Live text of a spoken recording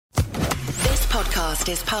podcast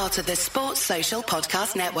is part of the Sports Social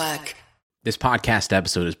Podcast Network. This podcast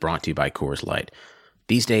episode is brought to you by Coors Light.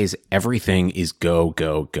 These days, everything is go,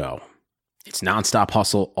 go, go. It's nonstop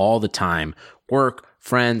hustle all the time. Work,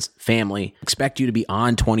 friends, family expect you to be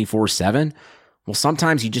on 24/7. Well,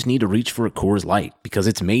 sometimes you just need to reach for a Coors Light because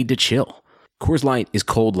it's made to chill. Coors Light is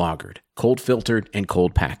cold lagered, cold filtered, and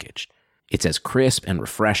cold packaged. It's as crisp and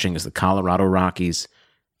refreshing as the Colorado Rockies.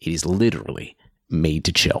 It is literally made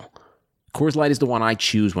to chill. Coors Light is the one I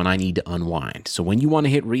choose when I need to unwind. So when you want to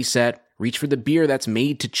hit reset, reach for the beer that's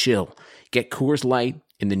made to chill. Get Coors Light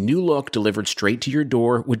in the new look delivered straight to your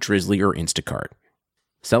door with Drizzly or Instacart.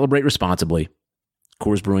 Celebrate responsibly.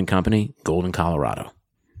 Coors Brewing Company, Golden, Colorado.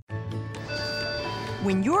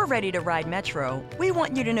 When you're ready to ride Metro, we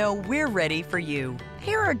want you to know we're ready for you.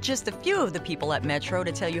 Here are just a few of the people at Metro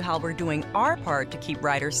to tell you how we're doing our part to keep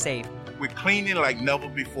riders safe. We're cleaning like never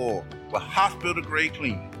before with hospital-grade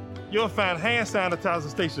cleaning. You'll find hand sanitizer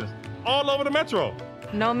stations all over the Metro.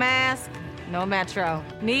 No mask, no Metro.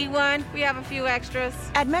 Need one? We have a few extras.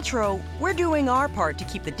 At Metro, we're doing our part to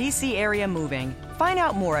keep the D.C. area moving. Find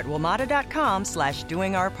out more at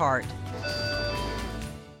WMATA.com/doingourpart.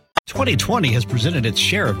 2020 has presented its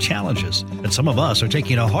share of challenges, and some of us are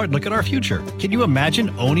taking a hard look at our future. Can you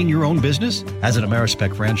imagine owning your own business? As an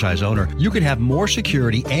Amerispec franchise owner, you can have more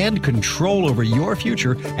security and control over your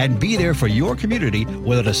future and be there for your community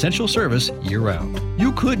with an essential service year-round.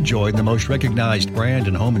 You could join the most recognized brand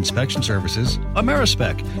in home inspection services,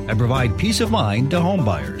 Amerispec, and provide peace of mind to home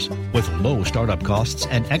buyers. With low startup costs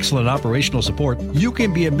and excellent operational support, you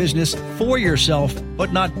can be a business for yourself,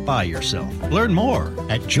 but not by yourself. Learn more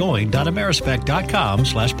at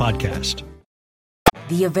join.amerispec.com/podcast.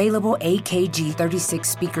 The available AKG 36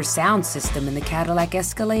 speaker sound system in the Cadillac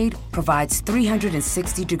Escalade provides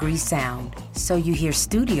 360-degree sound, so you hear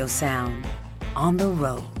studio sound on the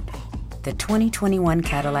road. The 2021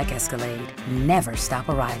 Cadillac Escalade. Never stop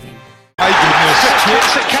arriving. It's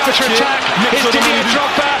a counter-attack. It's Didier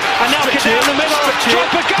Drogba, and now get down the middle.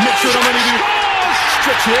 Drogba goes, scores!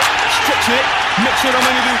 Stretch it, mix it on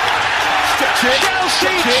anything.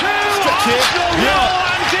 Chelsea 2, Arsenal 0,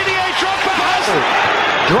 and Didier Drogba has...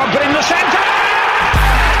 Drogba in the centre!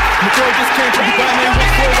 McCoy just came from the ground and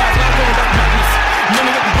went forward. Now going back madness. None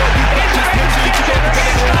of it can go be practice. Make sure you get it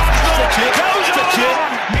together. Stretch it,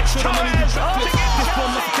 mix it on anything. This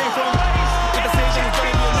one must have came from... If I say then it's gonna be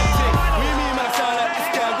a lunatic. What do you mean, man? I sound like this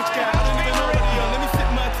guy, which guy? I don't even know what he on. Let me sip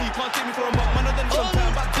my tea. Can't take me for a month. Man, I done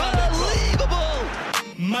sometime back time. Unbelievable!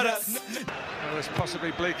 Madas. As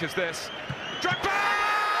possibly bleak as this. Drogba!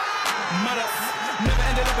 Madas. Never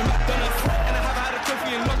ended up in McDonald's. And I haven't had a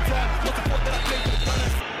trophy in a long time. Not the fault that I played for the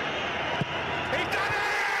Gunners. He done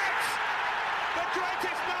it! The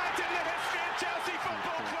greatest night in the history of Chelsea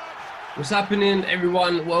Football Club. What's happening,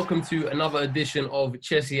 everyone? Welcome to another edition of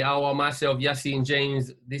Chelsea Hour. Myself, Yassine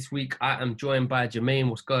James. This week, I am joined by Jermaine.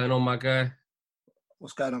 What's going on, my guy?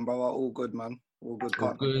 What's going on, brother? All good, man. All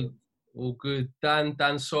good. All good.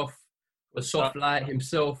 Dan Soft, the soft light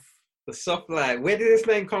himself. The soft light. Where did this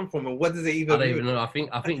name come from, and what does it even mean? I don't even know. I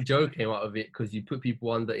think Joe came out of it because you put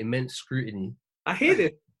people under immense scrutiny. I hear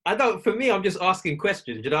this. For me, I'm just asking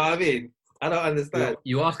questions. Do you know what I mean? I don't understand.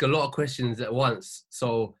 You ask a lot of questions at once.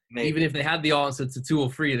 So maybe. Even if they had the answer to 2 or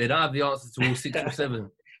 3, they don't have the answer to all 6 or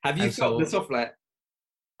 7. Have you felt the soft light?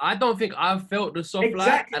 I don't think I've felt the soft light.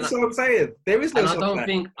 Exactly, that's what I'm saying. There is no soft light. I don't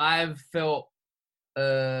think I've felt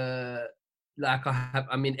like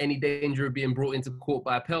I'm in any danger of being brought into court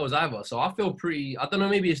by Pels either. So I feel pretty. I don't know.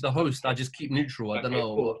 Maybe it's the host. I just keep neutral. I don't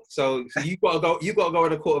know. Cool. So you gotta go. You gotta go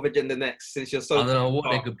on the court of agenda next, since you're so. I don't know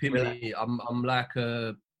what they could pin me. I'm like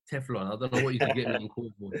a Teflon. I don't know what you could get me in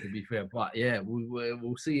court for. To be fair, but yeah,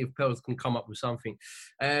 we'll see if Pels can come up with something.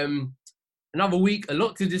 Another week, a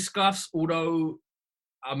lot to discuss. Although,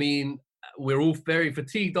 I mean, we're all very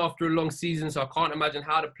fatigued after a long season, so I can't imagine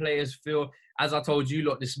how the players feel. As I told you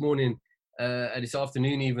lot this morning. And this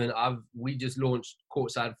afternoon even, we just launched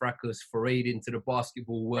Courtside Fracas, forayed into the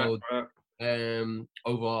basketball world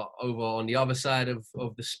over on the other side of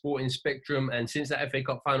the sporting spectrum. And since that FA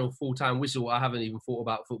Cup final full-time whistle, I haven't even thought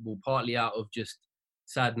about football, partly out of just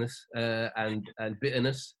sadness and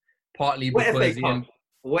bitterness, partly because...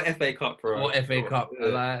 What FA Cup, bro? What FA Cup?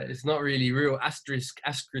 Like, it's not really real. Asterisk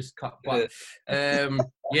cup. But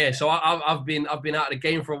yeah. So I've been out of the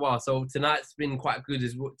game for a while. So tonight's been quite good,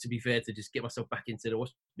 to be fair, to just get myself back into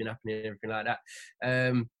what's been happening and everything like that.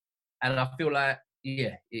 And I feel like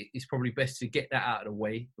it's probably best to get that out of the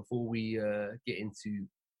way before we get into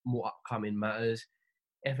more upcoming matters.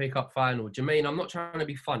 FA Cup final, Jermaine. I'm not trying to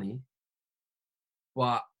be funny,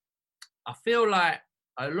 but I feel like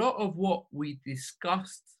a lot of what we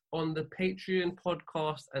discussed on the Patreon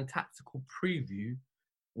podcast and tactical preview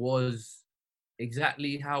was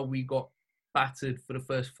exactly how we got battered for the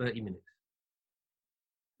first 30 minutes.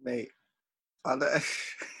 Mate, I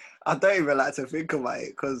don't even like to think about it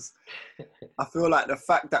because I feel like the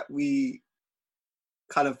fact that we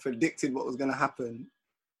kind of predicted what was going to happen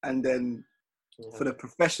and then for the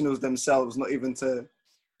professionals themselves, not even to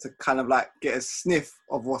kind of like get a sniff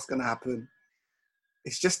of what's going to happen,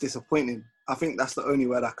 it's just disappointing. I think that's the only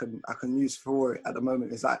word I can use for it at the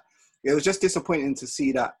moment. It's like, it was just disappointing to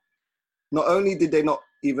see that not only did they not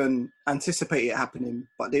even anticipate it happening,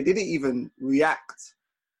 but they didn't even react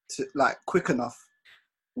to like quick enough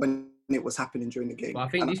when it was happening during the game. But I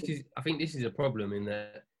think this is a problem in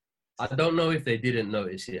that I don't know if they didn't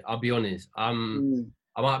notice it. I'll be honest. I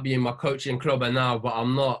might be in my coaching club now, but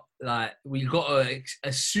I'm not. Like, we got to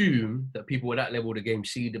assume that people at that level of the game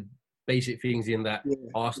see the basic things in that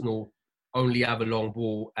Arsenal only have a long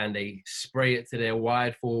ball and they spray it to their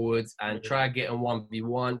wide forwards and try getting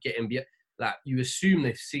 1v1, getting like, you assume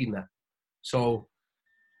they've seen that. So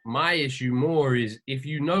my issue more is, if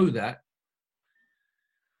you know that,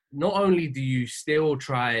 not only do you still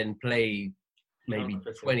try and play maybe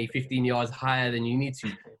 20, 15 yards higher than you need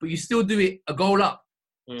to, but you still do it a goal up.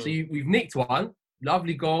 So we've nicked one,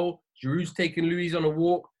 lovely goal. Giroud's taken Luis on a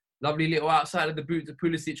walk, lovely little outside of the boot to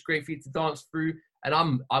Pulisic, great feet to dance through.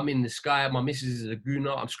 And I'm in the sky. My missus is a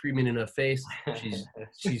gooner. I'm screaming in her face.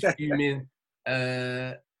 She's fuming.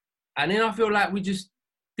 And then I feel like we just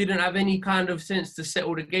didn't have any kind of sense to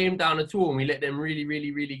settle the game down at all, and we let them really,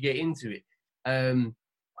 really, really get into it. In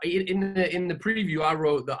the preview, I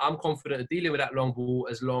wrote that I'm confident of dealing with that long ball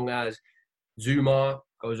as long as Zuma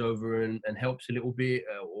goes over and helps a little bit,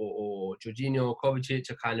 or Jorginho or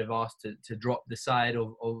Kovacic are kind of asked to drop the side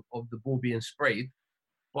of the ball being sprayed.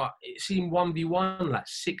 But it seemed 1v1 like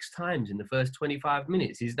 6 times in the first 25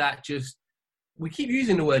 minutes. Is that just... We keep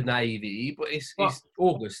using the word naivety, but it's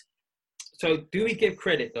August. So do we give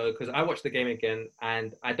credit, though? Because I watched the game again,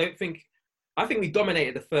 and I think we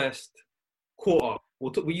dominated the first quarter.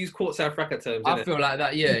 We use Court South Africa terms. I feel like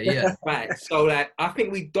that, yeah. Right. So like, I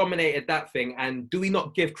think we dominated that thing. And do we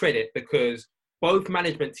not give credit? Because both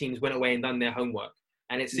management teams went away and done their homework.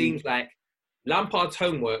 And it seems like Lampard's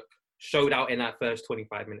homework showed out in that first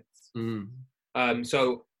 25 minutes.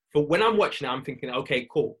 So for when I'm watching it, I'm thinking, okay,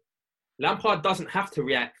 cool. Lampard doesn't have to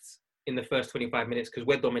react in the first 25 minutes because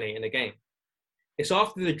we're dominating the game. It's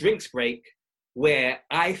after the drinks break where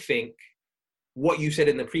I think what you said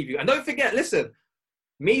in the preview. And don't forget, listen,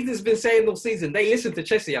 Meads has been saying all season, they listen to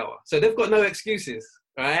Chelsea Hour. So they've got no excuses,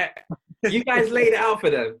 right? You guys laid it out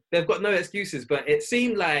for them. They've got no excuses. But it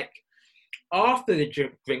seemed like after the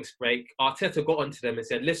drinks break, Arteta got onto them and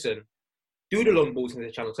said, listen, do the long balls in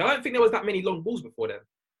the channel. So I don't think there was that many long balls before then.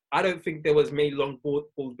 I don't think there was many long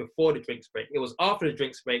balls before the drinks break. It was after the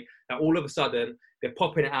drinks break that all of a sudden they're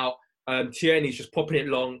popping it out. Tierney's just popping it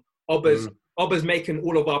long. Obba's making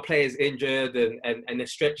all of our players injured and they're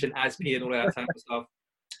stretching Aspi and all that type of stuff.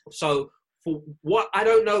 So for what, I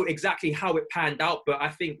don't know exactly how it panned out, but I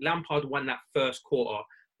think Lampard won that first quarter.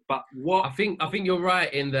 But what I think you're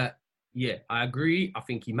right in that. Yeah, I agree. I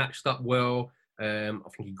think he matched up well. I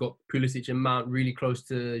think he got Pulisic and Mount really close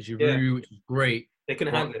to Giroud, which was great. They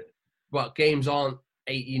couldn't handle it. But games aren't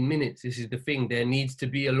 18 minutes. This is the thing. There needs to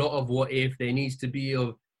be a lot of what if. There needs to be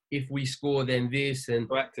of if we score, then this. And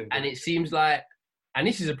it seems like, and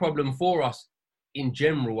this is a problem for us in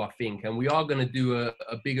general, I think. And we are going to do a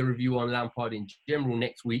bigger review on Lampard in general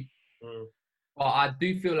next week. But I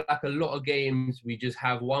do feel like a lot of games we just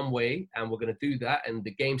have one way and we're going to do that. And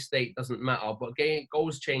the game state doesn't matter. But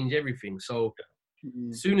goals change everything. So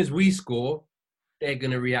as soon as we score, they're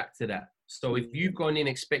going to react to that. So if you've gone in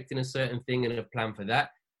expecting a certain thing and have planned for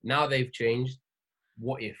that, now they've changed.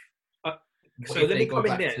 What if? So let me come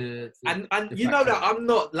in there. And you know that I'm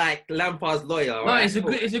not like Lampard's lawyer. No, right?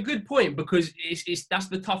 It's a good point because it's that's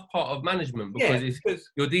the tough part of management because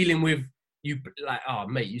you're dealing with you like, oh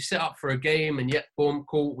mate, you set up for a game and yet boom,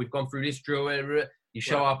 cool, we've gone through this drill, you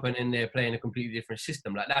show up and then they're playing a completely different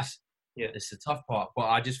system. Like that's the tough part. But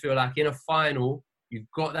I just feel like in a final, you've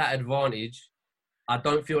got that advantage. I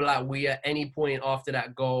don't feel like we at any point after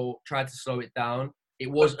that goal tried to slow it down. It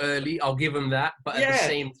was early, I'll give them that. But at the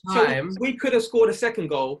same time... So we could have scored a second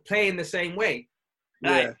goal playing the same way.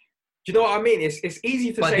 Like, do you know what I mean? It's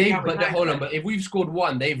easy to say... Hold on, but if we've scored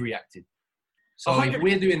one, they've reacted. So 100%. If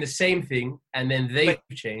we're doing the same thing and then they've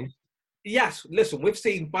changed... Yes, listen, we've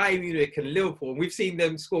seen Bayern Munich and Liverpool, and we've seen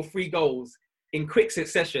them score 3 goals in quick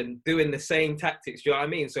succession doing the same tactics. Do you know what I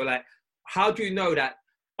mean? So, like, how do you know that...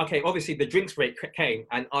 Okay, obviously the drinks break came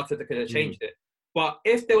and Arteta could have changed it. But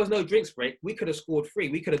if there was no drinks break, we could have scored 3.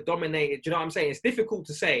 We could have dominated. Do you know what I'm saying? It's difficult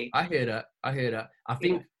to say. I hear that. I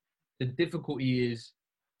think the difficulty is,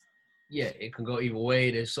 it can go either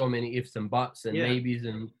way. There's so many ifs and buts and maybes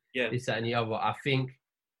and this, that, and the other. I think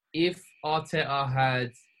if Arteta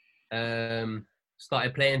had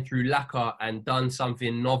started playing through Laka and done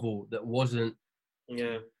something novel that wasn't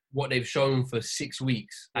what they've shown for 6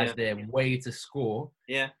 weeks as their way to score,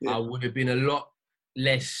 I would have been a lot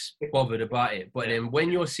less bothered about it. But then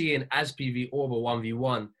when you're seeing Azpi v Orba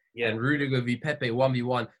 1v1 and Rudiger v Pepe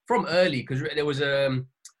 1v1 from early, because there was an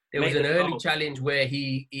early challenge where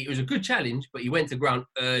it was a good challenge, but he went to ground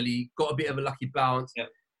early, got a bit of a lucky bounce.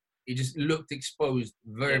 He just looked exposed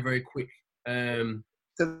very, very quick.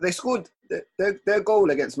 So they scored their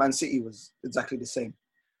goal against Man City was exactly the same.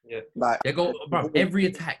 Like they go, bro, every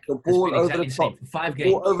attack. The ball over the top, for 5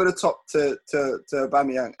 games. Ball over the top to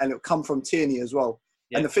Aubameyang, and it come from Tierney as well.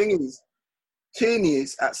 And the thing is, Tierney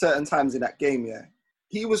is at certain times in that game,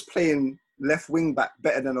 he was playing left wing back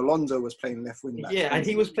better than Alonso was playing left wing back. Yeah, and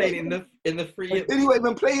he was playing in the free. Did he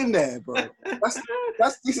even playing there, bro?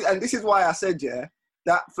 This is why I said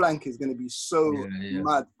that flank is going to be so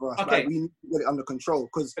mad for us. Okay. Like, we need to get it under control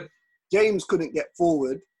because James couldn't get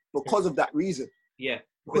forward because of that reason. Yeah.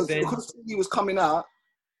 Because he was coming out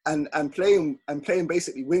and playing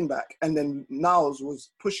basically wing back, and then Niles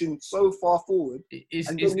was pushing so far forward. It's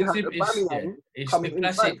the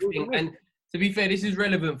classic thing. And to be fair, this is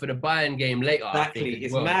relevant for the Bayern game later. Exactly,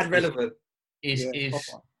 it's mad relevant.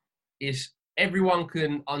 It's everyone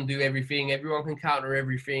can undo everything, everyone can counter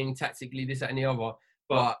everything tactically, this, that, and the other.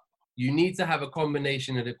 But you need to have a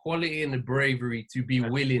combination of the quality and the bravery to be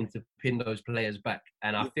willing to pin those players back.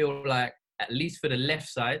 And I feel like, at least for the left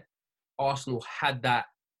side, Arsenal had that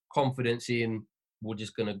confidence in, we're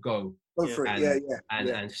just going to go for and, it.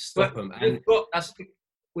 And stop them.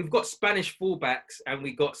 We've got Spanish fullbacks and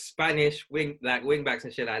we got Spanish wing backs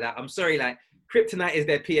and shit like that. I'm sorry, like, Kryptonite is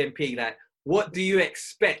their PMP. Like, what do you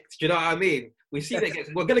expect? Do you know what I mean? We see that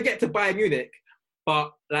we're going to get to Bayern Munich,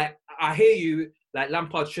 but like, I hear you. Like,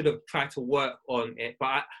 Lampard should have tried to work on it.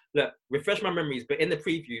 But look, refresh my memories. But in the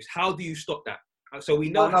previews, how do you stop that? So we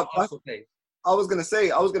know how Arsenal plays. I was gonna say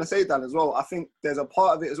that as well. I think there's a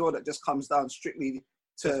part of it as well that just comes down strictly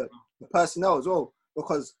to the personnel as well.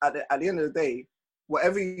 Because at the end of the day,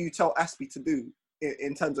 whatever you tell Azpi to do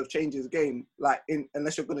in terms of changing his game,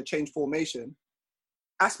 unless you're gonna change formation,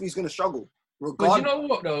 Aspi's gonna struggle. But you know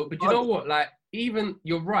what though? But you know what? Like, even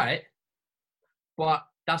you're right, but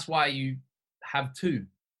that's why you have 2.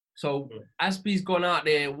 So Aspi's gone out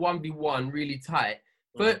there 1v1 really tight.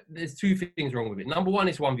 But there's 2 things wrong with it. Number 1,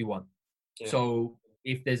 it's 1v1. So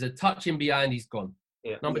if there's a touch in behind, he's gone.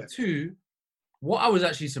 Number 2, what I was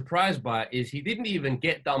actually surprised by is he didn't even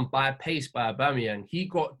get done by pace by Aubameyang. He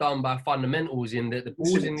got done by fundamentals in that the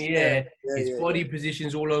ball's in the air, his body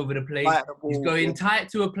position's all over the place. He's going tight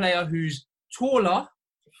to a player who's taller,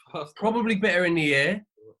 probably better in the air,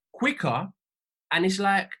 quicker. And it's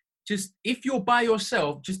like, just if you're by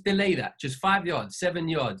yourself, just delay that. Just 5 yards, 7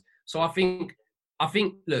 yards. So I think,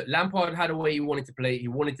 look, Lampard had a way he wanted to play. He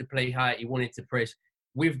wanted to play high. He wanted to press.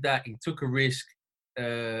 With that, he took a risk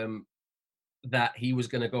that he was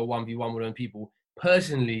going to go 1v1 with them people.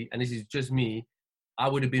 Personally, and this is just me, I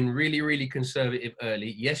would have been really, really conservative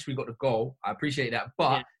early. Yes, we got the goal. I appreciate that.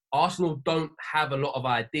 But Arsenal don't have a lot of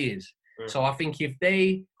ideas. So I think if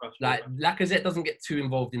they, like, Lacazette doesn't get too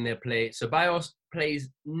involved in their play. Ceballos plays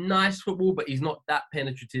nice football, but he's not that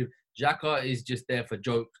penetrative. Xhaka is just there for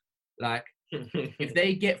jokes. Like, if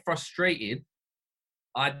they get frustrated,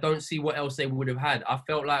 I don't see what else they would have had. I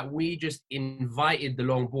felt like we just invited the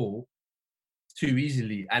long ball too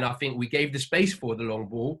easily. And I think we gave the space for the long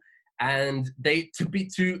ball. And to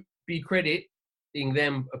be crediting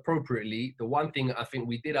them appropriately, the one thing I think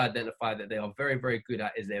we did identify that they are very, very good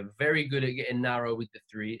at is they're very good at getting narrow with the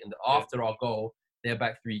 3. And after our goal, their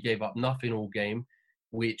back 3 gave up nothing all game,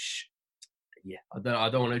 which, I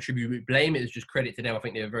don't want to attribute blame. It's just credit to them. I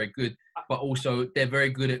think they're very good. But also, they're very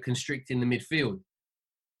good at constricting the midfield.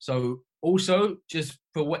 So, also, just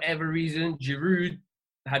for whatever reason, Giroud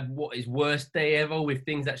had his worst day ever with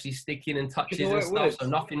things actually sticking and touches and stuff. So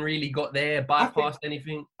nothing really got there, bypassed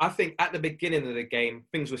anything. I think at the beginning of the game,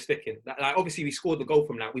 things were sticking. Like, obviously, we scored the goal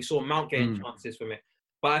from that. We saw Mount getting chances from it.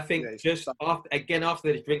 But I think just after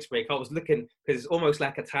the drinks break, I was looking, because it's almost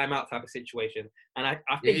like a timeout type of situation. And I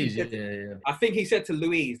think he said to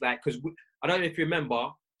Luiz, like, because I don't know if you remember,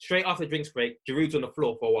 straight after the drinks break, Giroud's on the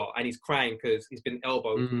floor for a while and he's crying because he's been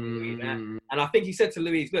elbowed. And I think he said to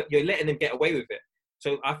Luiz, look, you're letting him get away with it.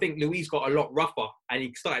 So I think Luiz got a lot rougher and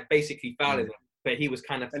he started basically fouling him. But he was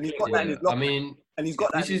kind of... And he's got that in his locker. And he's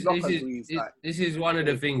got that. This is one of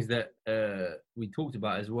the things that we talked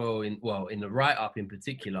about as well. In the write-up in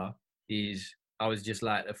particular, is I was just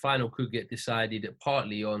like, the final could get decided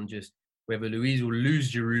partly on just whether Luiz will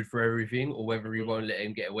lose Giroud for everything or whether he won't let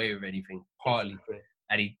him get away with anything. Partly,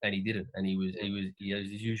 and he didn't, and he has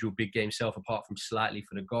his usual big game self, apart from slightly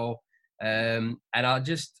for the goal. And I'll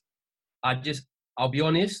be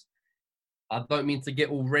honest, I don't mean to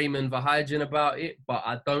get all Raymond Verheyen about it, but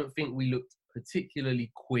I don't think we looked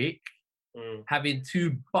particularly quick. Having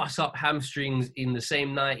 2 bust-up hamstrings in the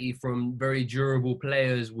same 90 from very durable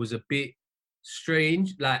players was a bit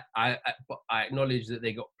strange. Like, I acknowledge that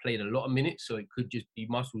they got played a lot of minutes, so it could just be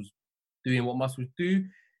muscles doing what muscles do.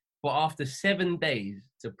 But after 7 days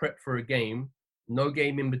to prep for a game, no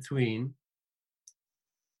game in between,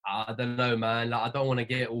 I don't know, man. Like, I don't want to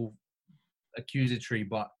get all accusatory,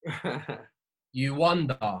 but you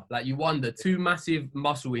wonder. 2 massive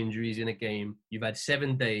muscle injuries in a game. You've had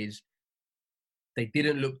 7 days. They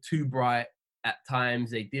didn't look too bright at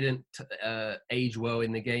times. They didn't age well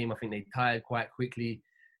in the game. I think they tired quite quickly.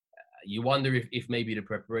 You wonder if maybe the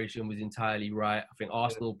preparation was entirely right. I think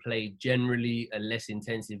Arsenal played generally a less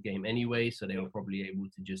intensive game anyway, so they were probably able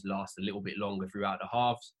to just last a little bit longer throughout the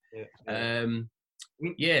halves.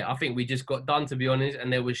 I think we just got done, to be honest,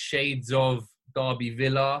 and there was shades of Derby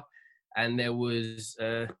Villa, and there was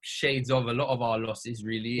shades of a lot of our losses,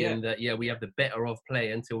 really. And we have the better of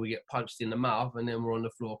play until we get punched in the mouth, and then we're on the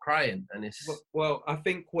floor crying. And it's well, I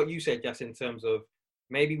think what you said, just in terms of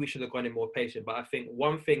maybe we should have gone in more patient, but I think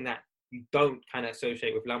one thing that you don't kind of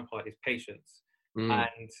associate with Lampard is patience.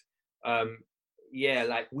 And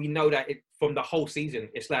like, we know that from the whole season,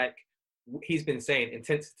 it's like he's been saying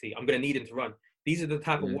intensity. I'm going to need him to run. These are the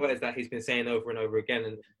type of words that he's been saying over and over again.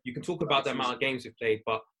 And you can talk about the amount of games we've played,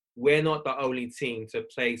 but we're not the only team to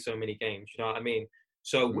play so many games. You know what I mean?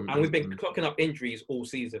 So, and we've been clocking up injuries all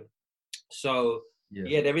season. So,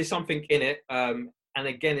 there is something in it. And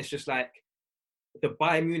again, it's just like the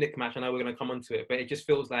Bayern Munich match. I know we're going to come onto it, but it just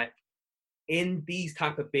feels like in these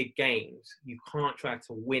type of big games, you can't try to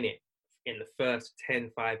win it in the first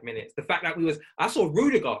 5 minutes. The fact that I saw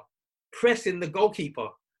Rudiger pressing the goalkeeper.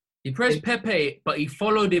 He pressed Pepe, but he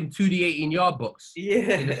followed him to the 18-yard box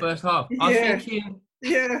in the first half. I was thinking,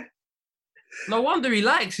 no wonder he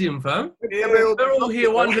likes him, fam. We're all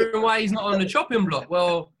here wondering why he's not on the chopping block.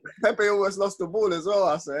 Well, Pepe almost lost the ball as well,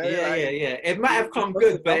 I say. It might have come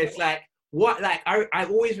good, but it's like, I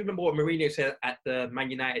always remember what Mourinho said at the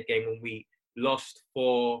Man United game when we lost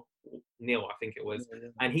 4-0, I think it was.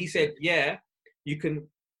 And he said, you can,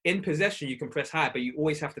 in possession, you can press high, but you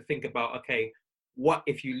always have to think about, okay, what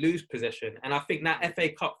if you lose possession? And I think that FA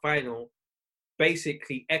Cup final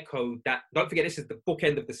basically echoed that. Don't forget, this is the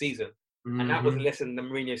bookend of the season. And that was a lesson that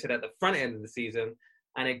Mourinho said at the front end of the season.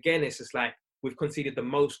 And again, it's just like, we've conceded the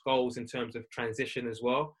most goals in terms of transition as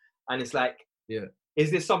well. And it's like,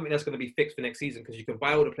 is this something that's going to be fixed for next season? Because you can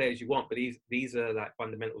buy all the players you want, but these are like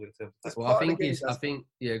fundamentals in terms of... Well,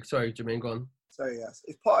 sorry, Jermaine, go on. Sorry, yes.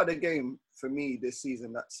 It's part of the game for me this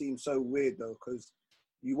season that seems so weird though, because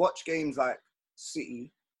you watch games like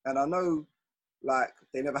City, and I know like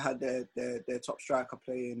they never had their top striker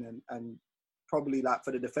playing, and probably like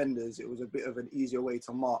for the defenders it was a bit of an easier way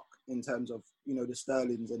to mark in terms of, you know, the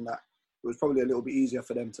Sterlings, and that it was probably a little bit easier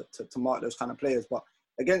for them to mark those kind of players. But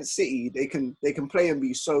against City, they can play and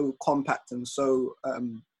be so compact and so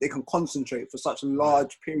they can concentrate for such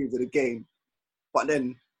large periods of the game, but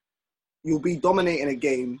then you'll be dominating a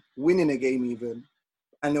game, winning a game even,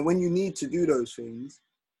 and then when you need to do those things,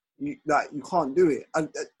 you can't do it. And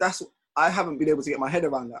I haven't been able to get my head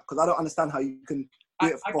around that, because I don't understand how you can do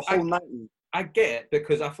it for a whole 90. I get it,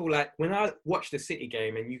 because I feel like when I watched the City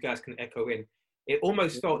game, and you guys can echo in, it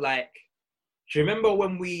almost felt like, do you remember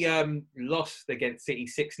when we lost against City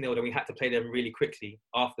 6-0 and we had to play them really quickly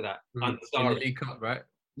after that? In the League Cup, right?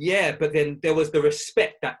 Yeah, but then there was the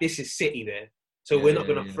respect that this is City there, so we're not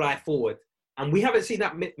going to fly forward. And we haven't seen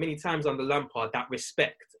that many times under Lampard, that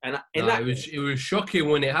respect. And it was shocking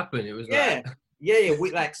when it happened. It was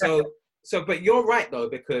but you're right though,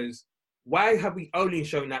 because why have we only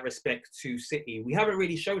shown that respect to City? We haven't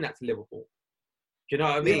really shown that to Liverpool. Do you know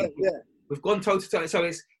what I mean? Yeah. We've gone toe to toe. So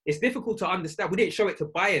it's difficult to understand. We didn't show it to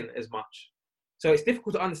Bayern as much. So it's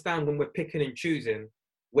difficult to understand when we're picking and choosing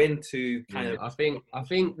when to kind of. I think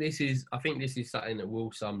this is something that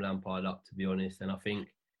will sum Lampard up, to be honest. And I think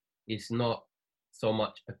it's not so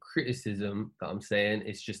much a criticism that I'm saying.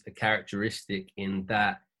 It's just a characteristic in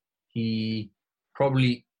that he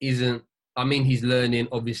probably isn't. I mean, he's learning,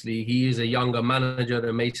 obviously. He is a younger manager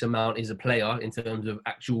than Mason Mount is a player in terms of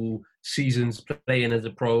actual seasons playing as a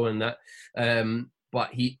pro and that. but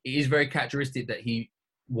it is very characteristic that he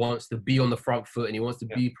wants to be on the front foot and he wants to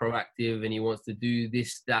be proactive and he wants to do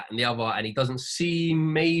this, that, and the other, and he doesn't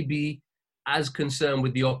seem maybe as concerned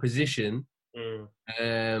with the opposition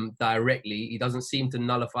directly. He doesn't seem to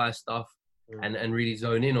nullify stuff and really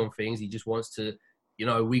zone in on things. He just wants to,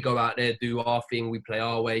 we go out there, do our thing, we play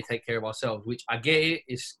our way, take care of ourselves, which I get it.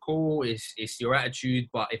 It's cool. It's your attitude.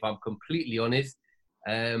 But if I'm completely honest,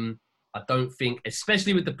 I don't think,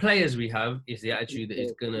 especially with the players we have, it's the attitude that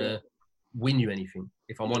is going to win you anything,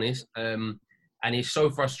 if I'm honest. And it's so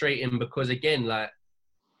frustrating because, again, like,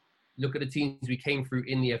 look at the teams we came through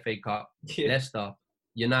in the FA Cup. Leicester,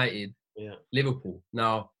 United, Liverpool.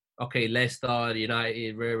 Now, okay, Leicester,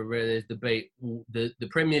 United, there's debate. The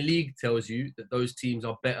Premier League tells you that those teams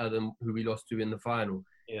are better than who we lost to in the final.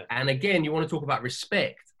 Yeah. And again, you want to talk about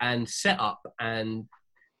respect and setup and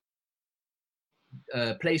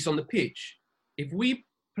place on the pitch. If we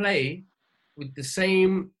play with the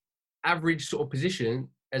same average sort of position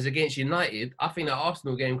as against United, I think that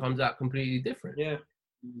Arsenal game comes out completely different. Yeah.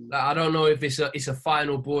 Like, I don't know if it's a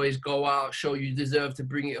final, boys, go out, show you deserve to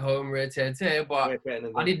bring it home, but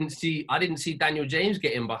I didn't see Daniel James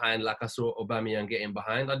getting behind like I saw Aubameyang getting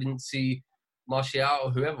behind. I didn't see Martial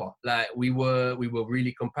or whoever. Like, we were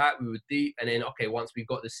really compact, we were deep, and then once we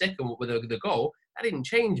got the second with the goal, that didn't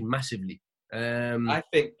change massively. I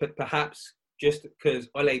think perhaps just because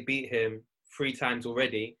Ole beat him 3 times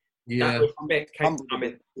already, that respect came from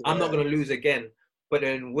it. I'm not going to lose again. But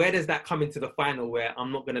then where does that come into the final where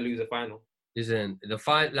I'm not going to lose a final? Isn't the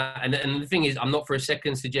final? And the thing is, I'm not for a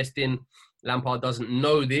second suggesting Lampard doesn't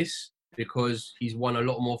know this because he's won a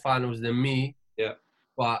lot more finals than me. Yeah.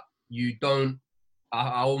 But you don't,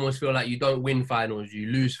 I almost feel like you don't win finals, you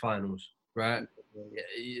lose finals, right?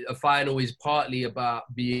 A final is partly about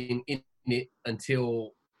being in it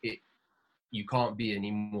until you can't be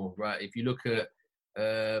anymore, right? If you look at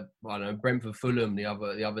Brentford Fulham the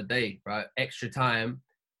other day, right? Extra time,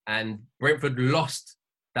 and Brentford lost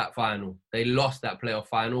that final. They lost that playoff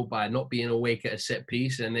final by not being awake at a set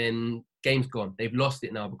piece, and then game's gone. They've lost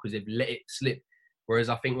it now because they've let it slip. Whereas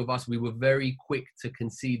I think with us, we were very quick to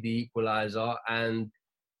concede the equaliser and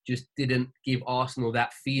just didn't give Arsenal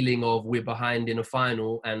that feeling of we're behind in a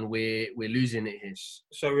final and we're losing it here.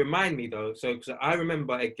 So remind me though, because I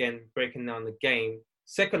remember again breaking down the game.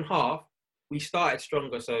 Second half, we started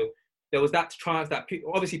stronger, so there was that chance that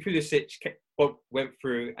obviously Pulisic went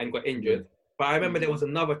through and got injured. But I remember there was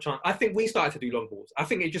another chance. I think we started to do long balls. I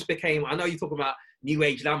think it just became, I know you're talking about new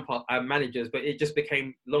age Lampard managers, but it just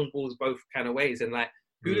became long balls both kind of ways. And like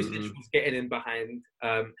Pulisic was getting in behind.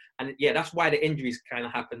 And yeah, that's why the injuries kind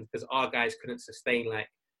of happened, because our guys couldn't sustain like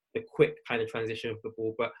the quick kind of transition of the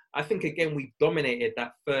ball. But I think, again, we dominated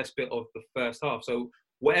that first bit of the first half. So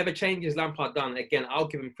whatever changes Lampard done, again, I'll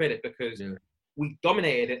give him credit because we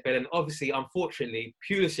dominated it. But then obviously, unfortunately,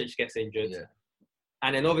 Pulisic gets injured. Yeah.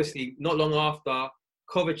 And then obviously, not long after,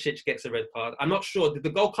 Kovacic gets a red card. I'm not sure. Did the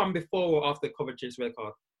goal come before or after Kovacic's red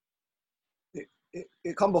card?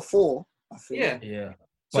 It come before, I think. Yeah. Yeah.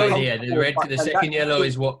 So the second yellow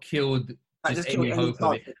is what killed just any hope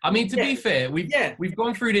of it. I mean, to be fair, we've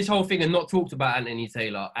gone through this whole thing and not talked about Anthony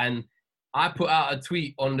Taylor. And I put out a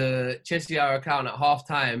tweet on the Chelsea Hour account at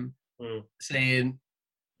half-time saying,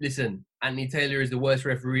 listen, Anthony Taylor is the worst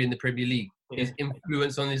referee in the Premier League. His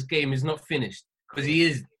influence on this game is not finished because he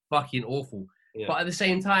is fucking awful. Yeah. But at the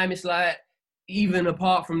same time, it's like, even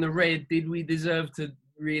apart from the red, did we deserve to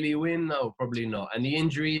really win? No, probably not. And the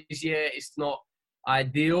injuries, it's not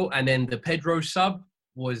ideal. And then the Pedro sub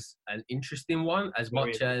was an interesting one, as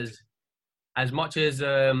much as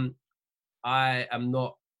I am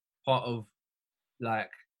not part of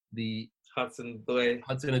like the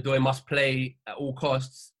Hudson-Odoi must play at all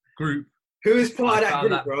costs group. Who is part of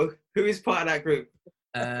that group, bro? Who is part of that group?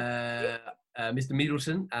 Mr.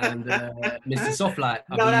 Middleton and Mr. Softlight,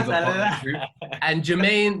 I believe, are part of that group. And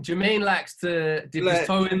Jermaine likes to dip his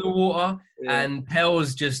toe in the water, and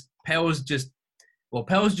Pels just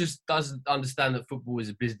doesn't understand that football is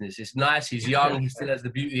a business. It's nice. He's young. He still has the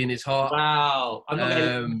beauty in his heart. Wow. I'm not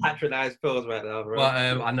going to patronise Pels right now, bro. But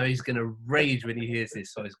I know he's going to rage when he hears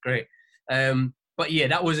this, so it's great. But yeah,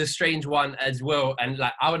 that was a strange one as well. And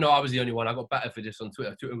like, I know I was the only one. I got battered for this on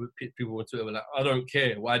Twitter. People on Twitter were like, I don't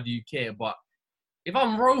care. Why do you care? But if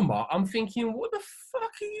I'm Roma, I'm thinking, what the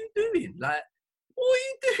fuck are you doing? Like, what are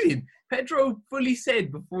you doing? Pedro fully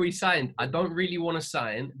said before he signed, I don't really want to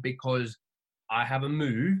sign because I have a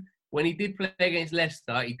move. When he did play against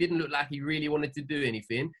Leicester, he didn't look like he really wanted to do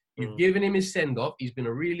anything. You've given him his send-off. He's been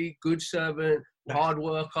a really good servant, hard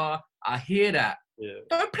worker. I hear that. Yeah.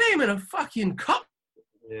 Don't play him in a fucking cup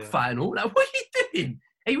final. Like, what are you doing?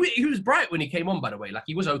 He was bright when he came on, by the way. Like,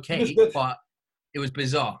 he was okay, but it was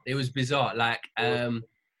bizarre. It was bizarre. Like, and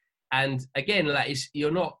again, like,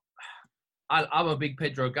 you're not. I'm a big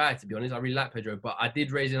Pedro guy, to be honest. I really like Pedro, but I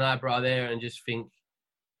did raise an eyebrow there and just think,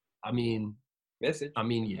 yeah.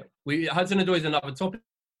 Hudson-Odoi is another topic,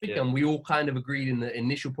 and we all kind of agreed in the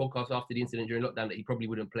initial podcast after the incident during lockdown that he probably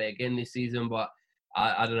wouldn't play again this season. But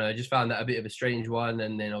I don't know. I just found that a bit of a strange one.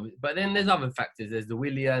 And then, but then there's other factors. There's the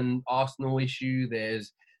Willian Arsenal issue.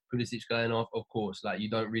 There's Pulisic going off, of course. Like, you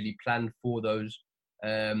don't really plan for those.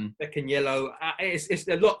 Second yellow. It's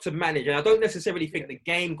a lot to manage, and I don't necessarily think the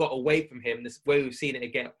game got away from him. This way we've seen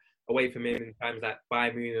it get away from him in times like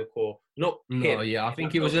Bayern Munich or not. I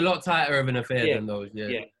think it was a lot tighter of an affair than those.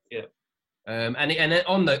 Yeah. And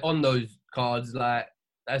on those cards, like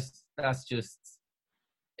that's just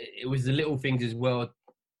it was the little things as well.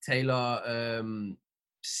 Taylor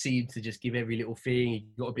seemed to just give every little thing. He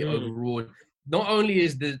got a bit overawed. Not only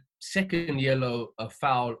is the second yellow a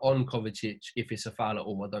foul on Kovacic, if it's a foul at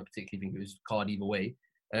all, I don't particularly think it was a card either way.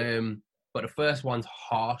 But the first one's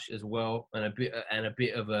harsh as well, and a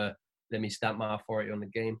bit of a let me stamp my authority on the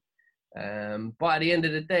game. But at the end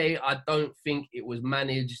of the day, I don't think it was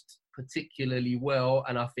managed particularly well,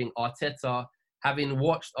 and I think Arteta, having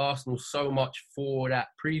watched Arsenal so much for that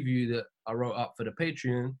preview that I wrote up for the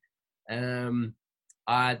Patreon,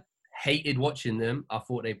 I hated watching them. I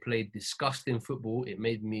thought they played disgusting football. It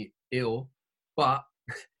made me ill. But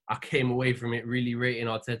I came away from it really rating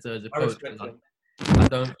Arteta as a coach. I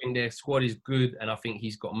don't think their squad is good, and I think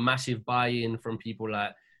he's got massive buy-in from people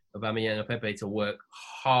like Aubameyang and Pepe to work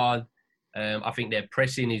hard. I think their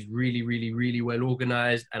pressing is really, really, really well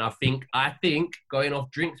organised. And I think going off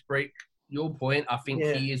drinks break, your point, I think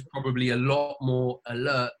he is probably a lot more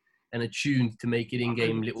alert and attuned to making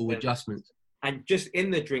in-game little adjustments. And just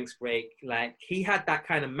in the drinks break, like, he had that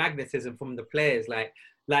kind of magnetism from the players, like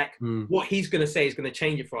what he's going to say is going to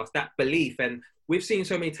change it for us, that belief. And we've seen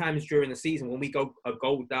so many times during the season when we go a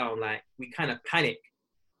goal down, like, we kind of panic.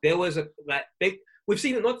 There was we've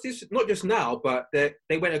seen it not just now, but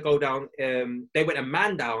they went a goal down. They went a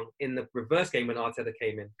man down in the reverse game when Arteta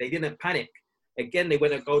came in. They didn't panic. Again, they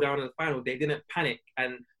went a goal down in the final. They didn't panic.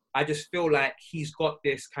 And I just feel like he's got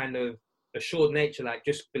this kind of assured nature, like,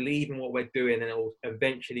 just believe in what we're doing and it will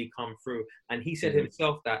eventually come through. And he said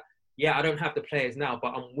himself that, I don't have the players now,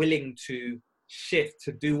 but I'm willing to shift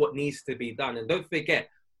to do what needs to be done. And don't forget,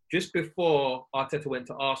 just before Arteta went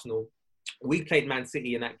to Arsenal, we played Man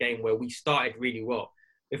City in that game where we started really well.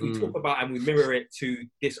 If we talk about and we mirror it to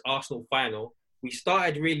this Arsenal final, we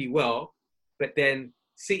started really well, but then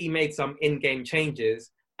City made some in-game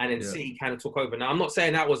changes, and then City kind of took over. Now, I'm not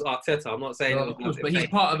saying that was Arteta. I'm not saying, of course, but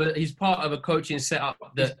he's part of a coaching setup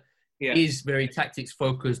that is very tactics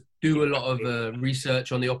focused. Do a lot of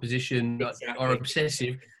research on the opposition, are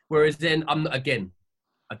obsessive. Whereas then, I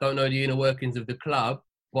don't know the inner workings of the club,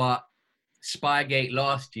 but Spygate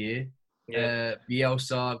last year,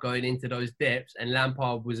 Bielsa going into those depths, and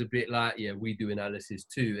Lampard was a bit like, we do analysis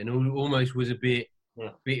too, and almost was a bit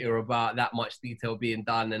bitter about that much detail being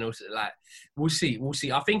done. And also, like, we'll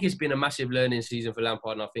see. I think it's been a massive learning season for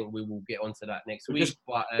Lampard, and I think we will get onto that next week.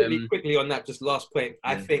 But really quickly on that, just last point,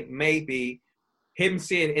 I think maybe him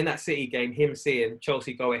seeing in that City game, him seeing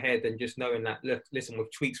Chelsea go ahead and just knowing that, look, listen,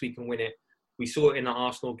 with tweaks we can win it. We saw it in the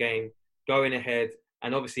Arsenal game, going ahead,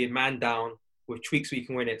 and obviously a man down, with tweaks we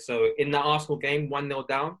can win it. So in that Arsenal game, 1-0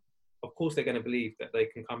 down, of course they're going to believe that they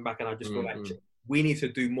can come back. And I just feel like we need to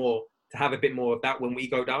do more to have a bit more of that when we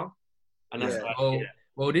go down. And that's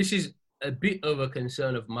well, this is a bit of a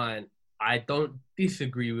concern of mine. I don't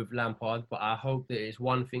disagree with Lampard, but I hope that it's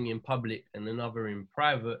one thing in public and another in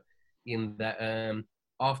private, in that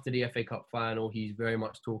after the FA Cup final, he's very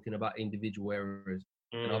much talking about individual errors.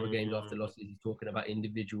 And other games after losses, he's talking about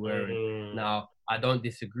individual errors. Now, I don't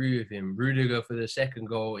disagree with him. Rudiger for the second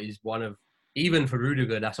goal is one of, even for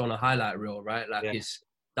Rudiger, that's on a highlight reel, right? Like, it's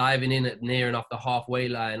diving in at near enough the halfway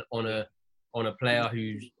line on a player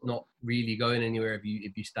who's not really going anywhere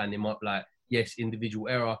if you stand him up. Like, yes, individual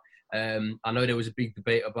error. I know there was a big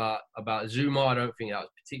debate about Zuma. I don't think that was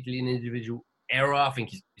particularly an individual error. I think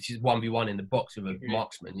it's just 1v1 in the box with a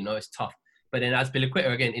marksman. You know, it's tough. But then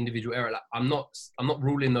Azpilicueta, again, individual error. Like, I'm not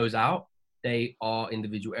ruling those out. They are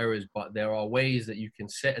individual errors, but there are ways that you can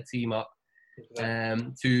set a team up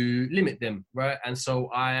to limit them, right? And so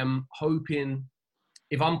I am hoping,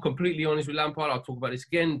 if I'm completely honest with Lampard, I'll talk about this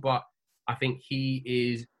again, but I think he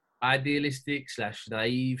is idealistic /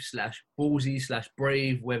 naive / ballsy /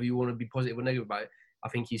 brave, whether you want to be positive or negative about it. I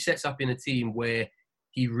think he sets up in a team where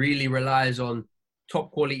he really relies on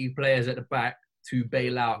top quality players at the back to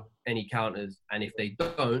bail out any counters. And if they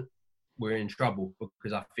don't, we're in trouble,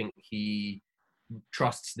 because I think he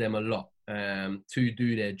trusts them a lot to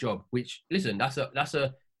do their job. Which, listen, that's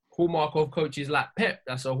a hallmark of coaches like Pep.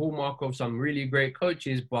 That's a hallmark of some really great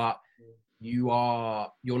coaches. But you're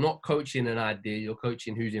not coaching an idea. You're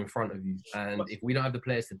coaching who's in front of you. And if we don't have the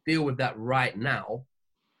players to deal with that right now,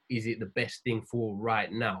 is it the best thing for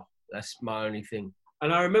right now? That's my only thing.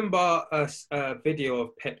 And I remember a video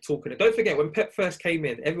of Pep talking. Don't forget, when Pep first came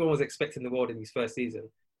in, everyone was expecting the world in his first season.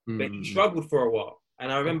 But he struggled for a while.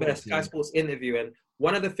 And I remember a Sky Sports interview, and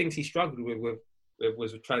one of the things he struggled with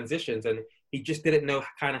was transitions, and he just didn't know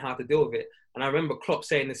kind of how to deal with it. And I remember Klopp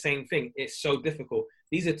saying the same thing. It's so difficult.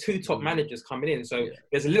 These are two top managers coming in. So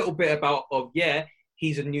there's a little bit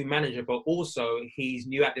he's a new manager, but also he's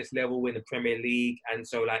new at this level in the Premier League. And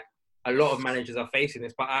so, like, a lot of managers are facing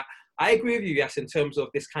this. But I agree with you, Yas, in terms of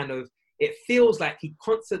this kind of, it feels like he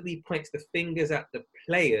constantly points the fingers at the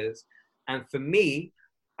players. And for me,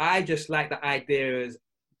 I just like the idea as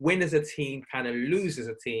win as a team, kind of lose as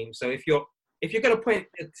a team. So if you're going to point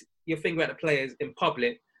your finger at the players in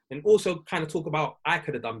public, and also kind of talk about, I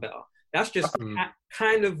could have done better. That's just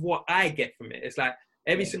kind of what I get from it. It's like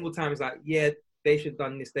every single time it's like, yeah, they should have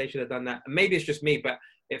done this, they should have done that. And maybe it's just me, but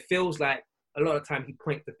it feels like a lot of time he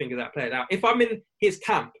points the fingers at players. Now, if I'm in his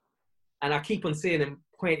camp and I keep on seeing him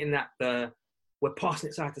pointing at we're passing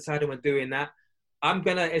it side to side and we're doing that,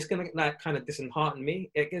 it's gonna like kind of dishearten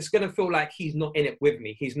me. It's gonna feel like he's not in it with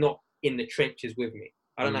me. He's not in the trenches with me.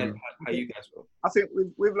 I don't know how you guys feel. I think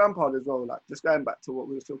with Lampard as well, like just going back to what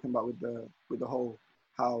we were talking about with the whole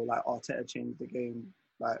how like Arteta changed the game,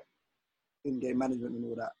 like in-game management and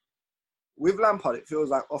all that. With Lampard, it feels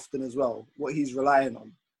like often as well, what he's relying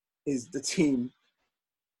on is the team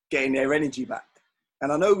getting their energy back.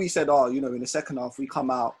 And I know we said, in the second half, we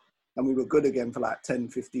come out and we were good again for like 10,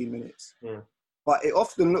 15 minutes. Yeah. But it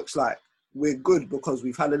often looks like we're good because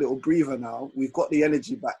we've had a little breather now. We've got the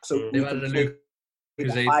energy back. So we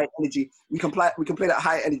can play high energy. We can play that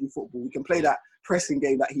high energy football. We can play that pressing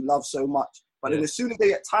game that he loves so much. But then as soon as they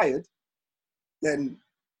get tired, then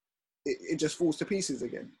it just falls to pieces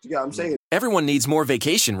again. Do you get what I'm saying? Everyone needs more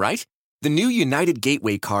vacation, right? The new United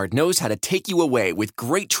Gateway card knows how to take you away with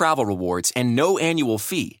great travel rewards and no annual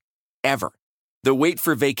fee. Ever. The wait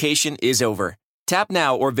for vacation is over. Tap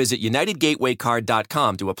now or visit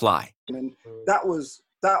UnitedGatewayCard.com to apply. And that was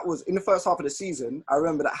in the first half of the season. I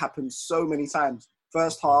remember that happened so many times.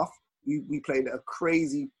 First half, we played a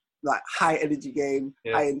crazy, like, high energy game,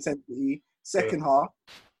 high intensity. Second half,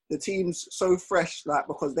 the team's so fresh, like,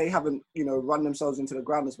 because they haven't, run themselves into the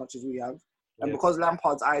ground as much as we have. And because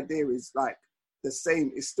Lampard's idea is like the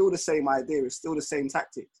same, it's still the same idea, it's still the same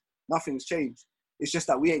tactics. Nothing's changed. It's just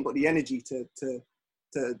that we ain't got the energy to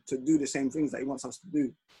do the same things that he wants us to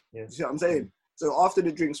do. Yeah. You see what I'm saying? So after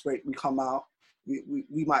the drinks break, we come out,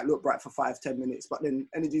 we might look bright for 5-10 minutes, but then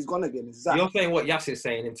energy's gone again. Exactly. You're saying what Yas is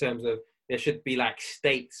saying in terms of there should be like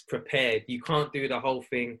states prepared. You can't do the whole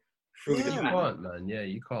thing through the You can't, man. Yeah,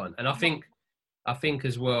 you can't. And I think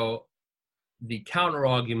as well, the counter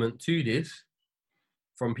argument to this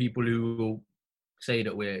from people who will say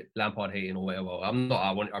that we're Lampard hating or whatever. I'm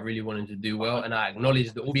not. I really want him to do well, and I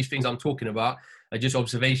acknowledge that all these things I'm talking about are just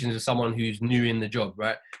observations of someone who's new in the job,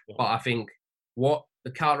 right? Yeah. But I think what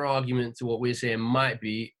the counter argument to what we're saying might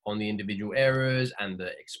be on the individual errors and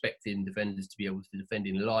the expecting defenders to be able to defend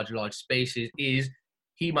in large spaces is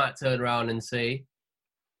he might turn around and say,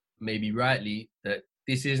 maybe rightly, that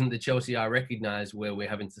this isn't the Chelsea I recognise where we're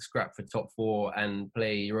having to scrap for top four and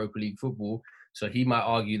play Europa League football. So he might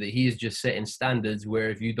argue that he is just setting standards where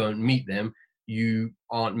if you don't meet them, you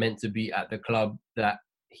aren't meant to be at the club that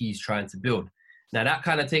he's trying to build. Now, that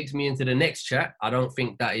kind of takes me into the next chat. I don't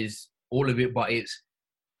think that is all of it, but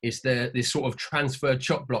it's this sort of transfer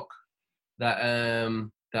chop block that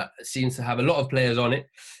seems to have a lot of players on it.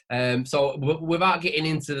 So without getting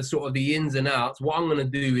into the sort of the ins and outs, what I'm going to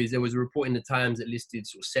do is there was a report in the Times that listed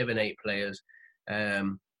sort of 7-8 players.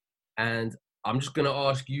 And I'm just going to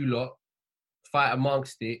ask you lot, fight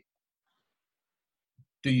amongst it.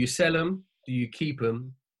 Do you sell them? Do you keep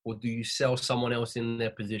them? Or do you sell someone else in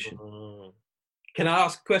their position? Can I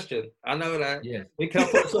ask a question? I know that. Yeah. Can I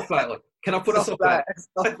put a soft light on? Can I put a soft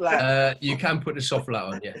light? You can put the soft light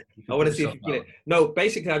on, yeah. I want to see if you get it. No,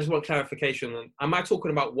 basically, I just want clarification. Am I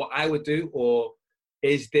talking about what I would do, or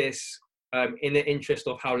is this in the interest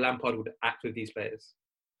of how Lampard would act with these players?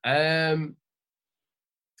 All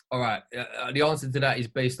right. The answer to that is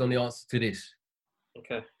based on the answer to this.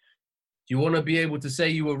 Okay. Do you want to be able to say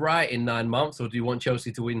you were right in 9 months, or do you want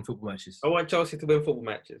Chelsea to win football matches? I want Chelsea to win football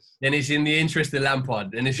matches. Then it's in the interest of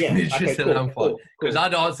Lampard. Then it's in the interest of Lampard. Because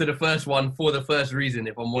I'd answer the first one for the first reason,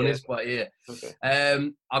 if I'm honest. But yeah,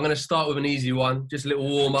 I'm going to start with an easy one. Just a little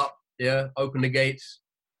warm up. Yeah, open the gates.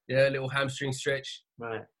 Yeah, a little hamstring stretch.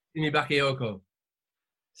 Right. Give me Bakayoko.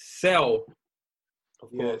 Sell.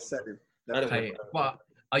 Yeah, sell him. Okay, but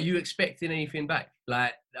are you expecting anything back?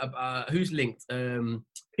 Like, who's linked? Milan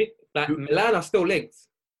are still linked.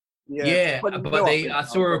 Yeah, but I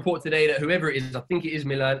saw a report today that whoever it is, I think it is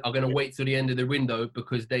Milan, are going to wait till the end of the window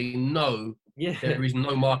because they know there is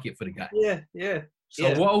no market for the guy. Yeah.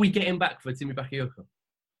 So what are we getting back for Timmy Bakayoko?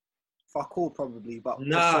 Fuck all, probably, but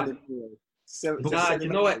nah. You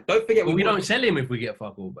know what? Don't forget, we don't sell him if we get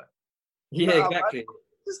fuck all back. Yeah, exactly.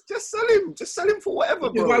 Just sell him. Just sell him for whatever.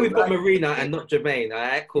 This is why we've got Marina and not Jermaine. All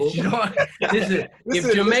right, cool. You know what?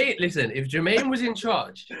 If Jermaine was in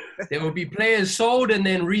charge, there would be players sold and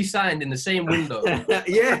then re-signed in the same window.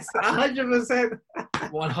 Yes, 100%.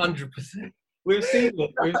 100%. We've seen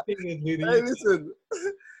it. Hey, listen.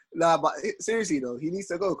 Nah, but seriously though, he needs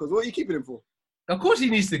to go because what are you keeping him for? Of course he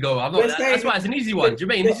needs to go. That's why it's an easy one.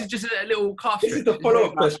 Jermaine, this is just a little calf stretch. This is the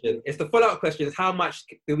follow-up question. It's the follow-up question is how much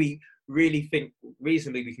do we really think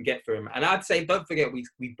reasonably we can get for him? And I'd say, don't forget, we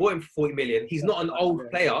bought him for 40 million. He's not an old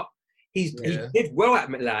player. He did well at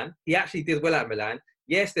Milan. He actually did well at Milan.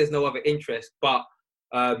 Yes, there's no other interest, but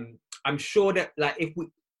I'm sure that like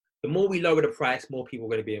the more we lower the price, more people are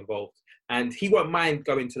going to be involved. And he won't mind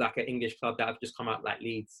going to like an English club that have just come out like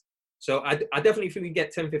Leeds. So I definitely think we can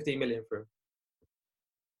get 10, 15 million for him.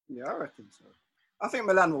 Yeah, I reckon so. I think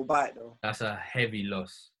Milan will buy it though. That's a heavy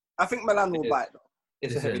loss. I think Milan will buy it though.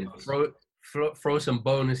 It's a heavy loss. Throw some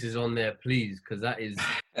bonuses on there, please, because that is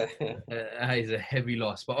a heavy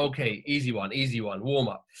loss. But okay, easy one. Warm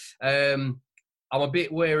up. I'm a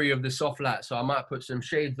bit wary of the soft light, so I might put some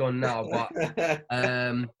shades on now. But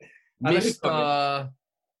Mr.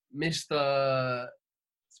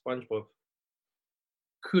 SpongeBob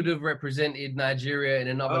could have represented Nigeria in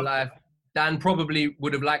another life. Dan probably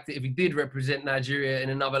would have liked it if he did represent Nigeria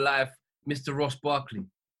in another life. Mr. Ross Barkley.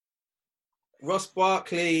 Ross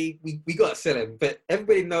Barkley, we got to sell him, but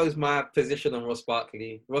everybody knows my position on Ross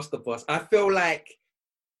Barkley. Ross the boss. I feel like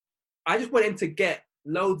I just want him to get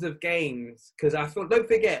loads of games because don't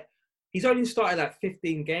forget, he's only started like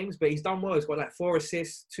 15 games, but he's done well. He's got like 4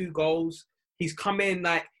 assists, 2 goals. He's come in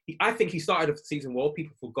I think he started the season well.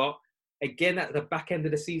 People forgot. Again, at the back end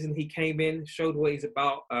of the season, he came in, showed what he's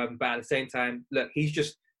about. But at the same time, look, he's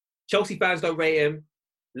just Chelsea fans don't rate him.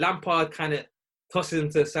 Lampard kind of tosses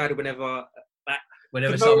him to the side whenever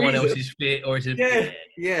someone else is fit or is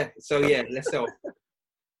yeah. So yeah, let's sell.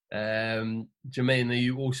 Jermaine, are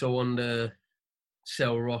you also on the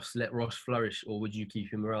sell Ross, let Ross flourish, or would you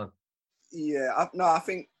keep him around? Yeah, I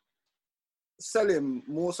think sell him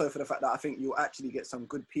more so for the fact that I think you'll actually get some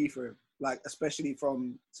good P for him. Like, especially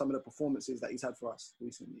from some of the performances that he's had for us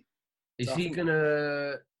recently. Is he going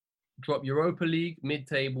to drop Europa League,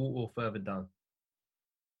 mid-table, or further down?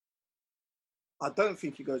 I don't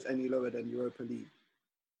think he goes any lower than Europa League.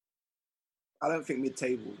 I don't think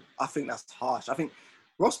mid-table. I think that's harsh. I think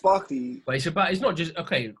Ross Barkley... But it's not just,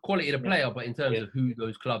 quality of the player, but in terms of who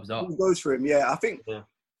those clubs are. Who goes for him, yeah. I think...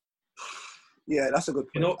 Yeah, that's a good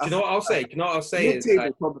point. You know what I'll say? You know what I'll say is...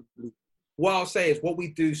 probably. What I'll say is what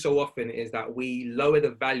we do so often is that we lower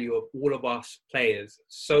the value of all of our players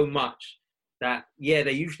so much that,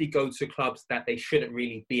 they usually go to clubs that they shouldn't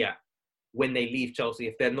really be at when they leave Chelsea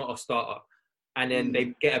if they're not a starter. And then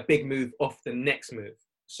they get a big move off the next move.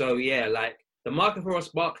 So, like the market for Ross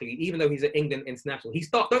Barkley, even though he's an England international,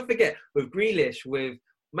 don't forget, with Grealish, with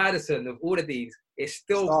Maddison, with all of these, it's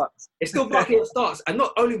still Barkley that starts. And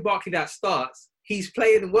not only Barkley that starts, he's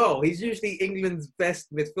playing well. He's usually England's best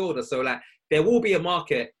midfielder. So, there will be a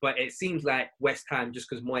market, but it seems like West Ham, just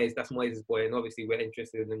because that's Moyes' boy, and obviously we're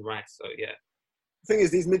interested in Rice. So, yeah. The thing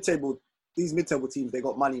is, these mid-table teams, they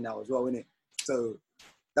got money now as well, innit? So,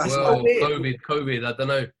 that's COVID, I don't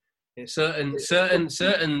know.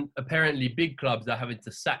 Certain apparently big clubs are having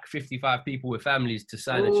to sack 55 people with families to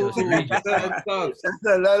sign a Chelsea region.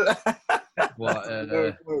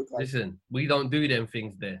 Listen, we don't do them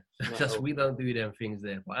things there. We don't do them things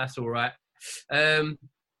there. But that's all right. Do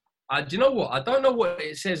you know what? I don't know what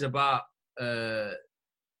it says about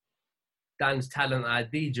Dan's talent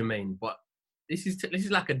ID, Jermaine, but this is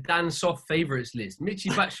like a Dan Soft favourites list. Michy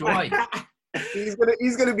Batshuayi.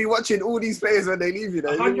 He's gonna be watching all these players when they leave.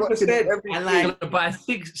 100%. I'm gonna buy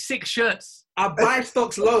six shirts. I buy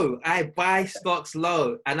stocks low,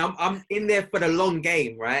 and I'm in there for the long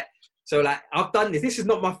game, right? So I've done this. This is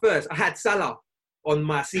not my first. I had Salah on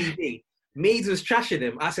my CV. Meads was trashing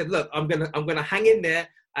him. I said, look, I'm gonna hang in there.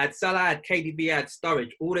 I had Salah, I had KDB, I had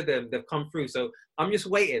Sturridge. All of them, they've come through. So I'm just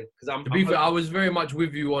waiting because To be fair, I was very much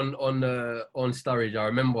with you on Sturridge. I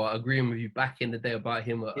remember agreeing with you back in the day about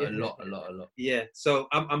him a lot. Yeah. So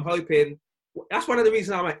I'm hoping. That's one of the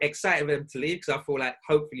reasons I'm excited for them to leave, because I feel like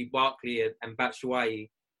hopefully Barkley and Batshuayi,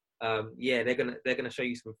 they're gonna show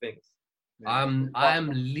you some things. I am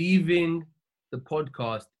leaving the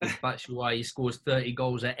podcast if Batshuayi scores 30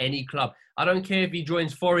 goals at any club. I don't care if he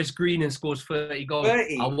joins Forest Green and scores 30 goals.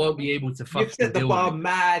 30. I won't be able to fucking deal with it. You've set the bar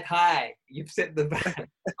mad high. You've set the bar.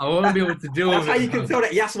 I won't be able to deal with it. That's how you can tell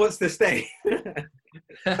that Yas wants to stay.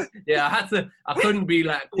 Yeah, I couldn't be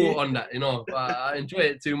like caught on that, but I enjoy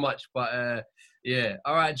it too much. But yeah.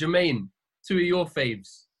 All right, Jermaine, 2 of your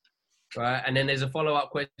faves. Right, and then there's a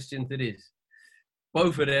follow-up question to this.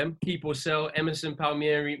 Both of them, keep or sell, Emerson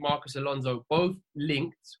Palmieri, Marcos Alonso, both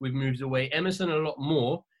linked with moves away. Emerson a lot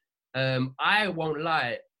more. I won't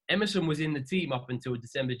lie, Emerson was in the team up until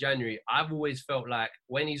December, January. I've always felt like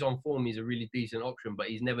when he's on form, he's a really decent option, but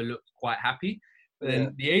he's never looked quite happy. But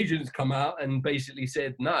then the agents come out and basically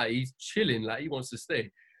said, nah, he's chilling, like he wants to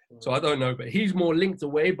stay. So I don't know, but he's more linked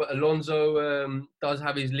away. But Alonso does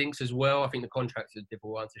have his links as well. I think the contract's a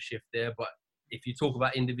difficult one to shift there, but if you talk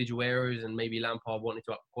about individual errors and maybe Lampard wanting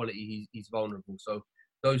to up quality, he's vulnerable. So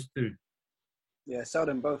those two. Yeah, sell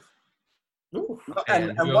them both. Ooh,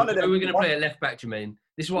 and one of them. We're going to play a left back, Jermaine.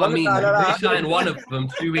 This is what I mean. We signed one of them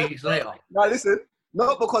 2 weeks later. No, listen.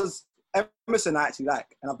 Not because Emerson I actually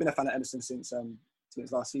like, and I've been a fan of Emerson since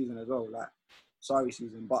last season as well. Sorry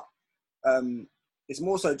season, but it's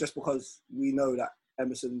more so just because we know that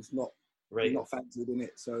Emerson's not fancied in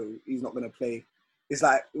it, so he's not going to play. It's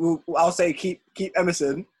like I'll say keep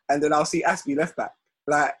Emerson, and then I'll see Aspie left back.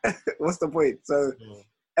 Like, what's the point? So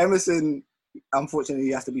Emerson, unfortunately,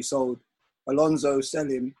 he has to be sold. Alonso, sell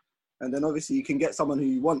him, and then obviously you can get someone who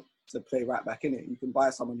you want to play right back in it. You can buy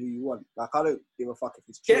someone who you want. Like, I don't give a fuck if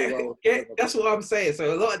it's Chilwell. That's what I'm saying.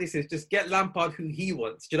 So a lot of this is just get Lampard who he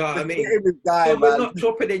wants. Do you know what I mean? So we're not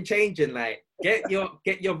chopping and changing. Like, get your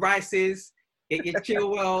Rices, get your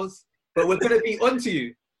Chilwells, but we're gonna be onto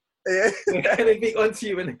you. Yeah. We're gonna be onto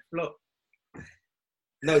you in the flop.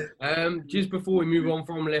 No. Just before we move on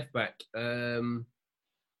from left back, I'm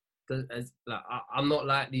not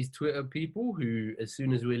like these Twitter people who, as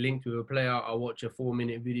soon as we're linked to a player, I watch a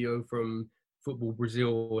 4-minute video from Football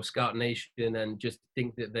Brazil or Scout Nation and just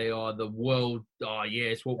think that they are the world. Oh yeah,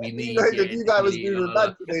 it's what we need. You guys was doing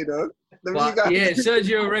that today, though.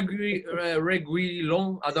 Sergio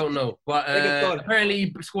Reguilon, I don't know, but apparently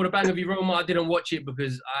he scored a banger v Roma. I didn't watch it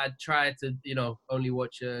because I tried to, only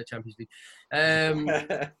watch Champions League.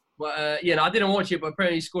 But I didn't watch it, but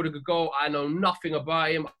apparently he scored a good goal. I know nothing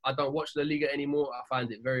about him. I don't watch La Liga anymore. I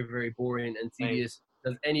find it very, very boring and tedious.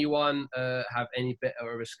 Does anyone have any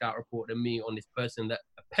better of a scout report than me on this person that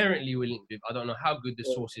apparently we're linked with? I don't know how good the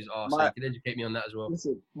sources are, so you can educate me on that as well.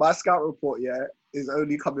 Listen, my scout report, is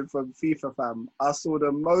only coming from FIFA, fam. I saw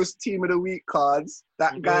the most Team of the Week cards.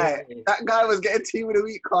 That guy was getting Team of the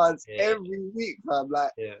Week cards every week, fam.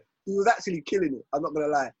 Like, he was actually killing it. I'm not going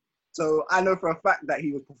to lie. So I know for a fact that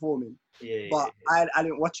he was performing. But I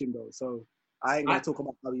didn't watch him, though, so I ain't going to talk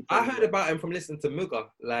about how he played. I heard about him from listening to Muga,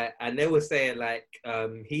 and they were saying,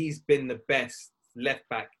 he's been the best left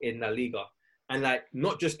back in La Liga. And,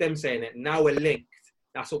 not just them saying it, now we're linked.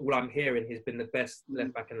 That's all I'm hearing. He's been the best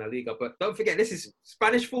left back in La Liga. But don't forget, this is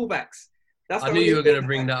Spanish fullbacks. I knew you were going to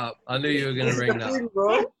bring that up. I feel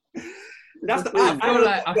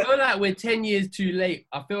like we're 10 years too late.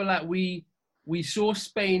 I feel like we saw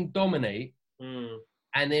Spain dominate,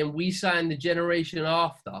 and then we signed the generation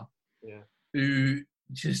after, who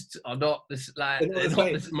just are not this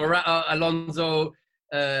Morata, Alonso,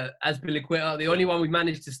 Azpilicueta. The only one we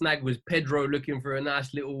managed to snag was Pedro, looking for a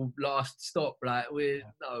nice little last stop. The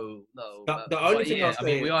only thing I'll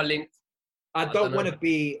say, we are linked. I don't want to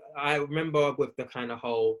be. I remember with the kind of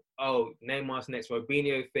whole Neymar's next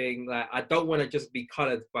Robinho thing. I don't want to just be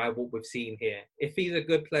coloured by what we've seen here. If he's a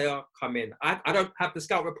good player, come in. I don't have the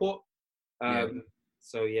scout report.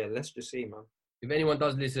 So let's just see, man. If anyone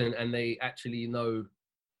does listen and they actually know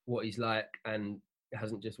what he's like and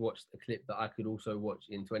hasn't just watched a clip that I could also watch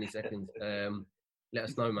in 20 seconds, let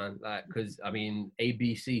us know, man. Because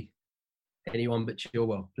ABC, anyone but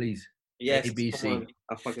Chilwell, please. Yes, ABC.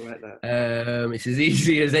 I fucking like that. It's as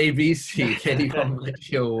easy as ABC. Anyone but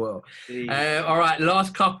Chilwell. All right,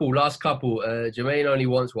 last couple. Jermaine only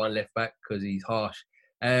wants one left back because he's harsh.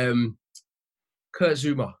 Kurt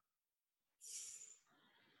Zouma.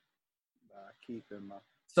 Keep him, man.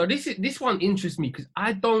 So this one interests me because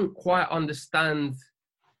I don't quite understand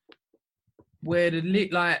where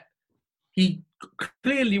he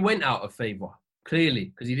clearly went out of favour, clearly,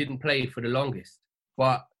 because he didn't play for the longest.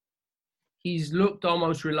 But he's looked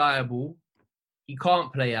almost reliable. He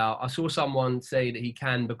can't play out. I saw someone say that he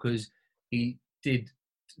can because he did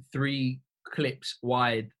 3 clips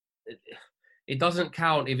wide. It doesn't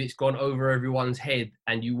count if it's gone over everyone's head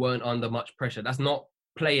and you weren't under much pressure. That's not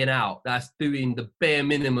playing out. That's doing the bare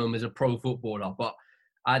minimum as a pro footballer. But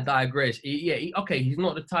I digress. He's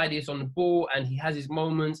not the tidiest on the ball, and he has his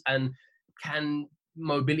moments and can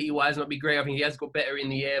mobility-wise not be great. I think he has got better in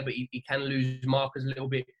the air, but he can lose markers a little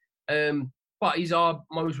bit. But he's our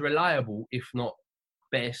most reliable, if not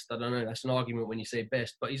best. I don't know. That's an argument when you say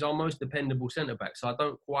best, but he's our most dependable centre-back. So I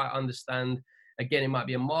don't quite understand. Again, it might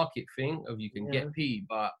be a market thing of you can get P,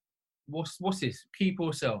 but what's this? Keep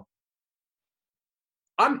or sell?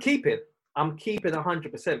 I'm keeping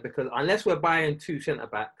 100% because unless we're buying 2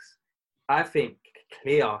 centre-backs, I think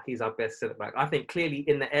clear he's our best centre-back. I think clearly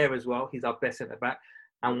in the air as well, he's our best centre-back.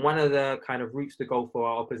 And one of the kind of routes to go for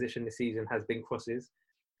our opposition this season has been crosses.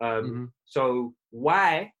 So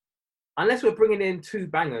why, unless we're bringing in 2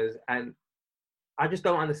 bangers, and I just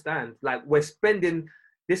don't understand. Like, we're spending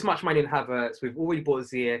this much money in Havertz. We've already bought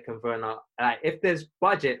Ziyech and Werner. If there's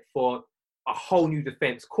budget for a whole new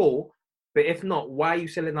defence, cool. But if not, why are you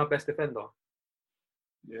selling our best defender?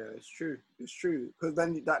 Yeah, it's true. It's true. Because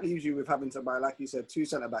then that leaves you with having to buy, like you said, 2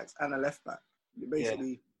 centre-backs and a left-back.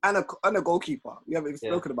 Basically, and a goalkeeper. We haven't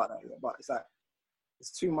spoken about that yet, but it's like,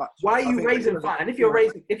 it's too much. Why are you raising funds? And if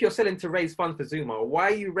you're selling to raise funds for Zuma, why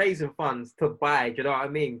are you raising funds to buy? Do you know what I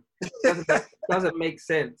mean? Doesn't make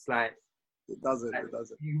sense. Like, it doesn't.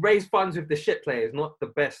 You raise funds with the shit players, not the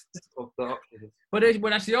best of the options. But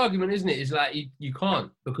that's the argument, isn't it? It's like you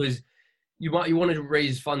can't, because you want to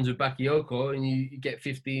raise funds with Bakayoko and you get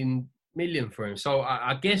 15 million for him. So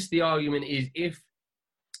I guess the argument is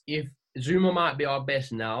if Zuma might be our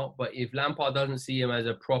best now, but if Lampard doesn't see him as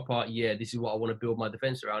a proper, this is what I want to build my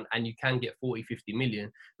defence around, and you can get 40, 50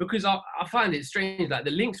 million, because I find it strange, like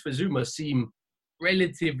the links for Zuma seem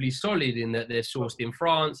relatively solid in that they're sourced in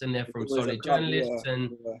France and they're from solid journalists. And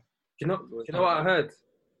do you know what I heard?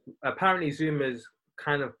 Apparently Zuma's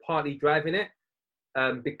kind of partly driving it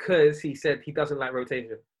because he said he doesn't like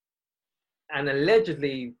rotation. And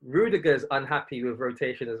allegedly, Rudiger's unhappy with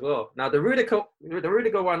rotation as well. Now, the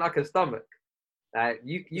Rudiger one I can stomach.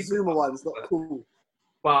 The Zuma one's not cool.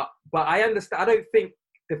 But I understand. I don't think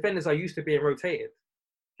defenders are used to being rotated.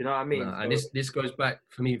 Do you know what I mean? No, and this goes back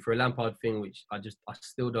for me for a Lampard thing, which I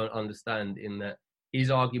still don't understand. In that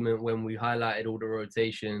his argument when we highlighted all the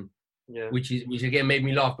rotation, which again made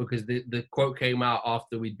me laugh because the quote came out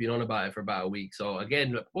after we'd been on about it for about a week. So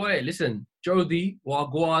again, look, boy, listen, Jody,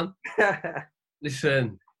 go on,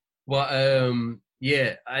 listen, but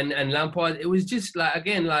and Lampard, it was just like,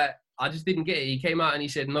 again, like I just didn't get it. He came out and he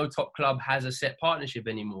said no top club has a set partnership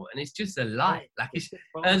anymore, and it's just a lie. Like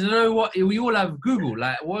I don't know what we all have Google.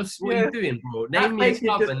 Like what are you doing, bro? Name me a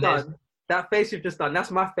club and that face you've just done. That's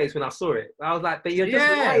my face when I saw it. I was like, but you're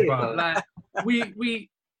just lying, bro. Like we.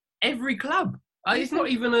 Every club. It's not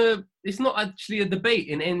actually a debate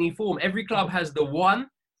in any form. Every club has the one,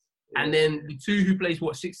 and then the 2 who plays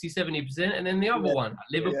 60-70%, and then the other one.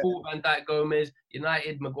 Liverpool, Van Dijk, Gomez,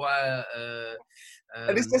 United, Maguire.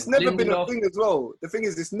 And it's never been a thing as well. The thing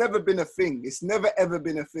is, it's never been a thing. It's never ever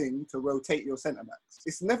been a thing to rotate your centre backs.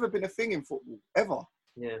 It's never been a thing in football ever.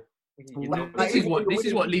 Yeah. This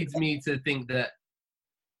is what leads me to think that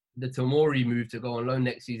the Tomori move to go on loan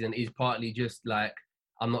next season is partly just like,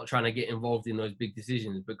 I'm not trying to get involved in those big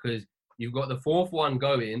decisions, because you've got the 4th one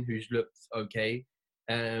going who's looked okay,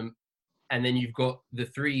 and then you've got the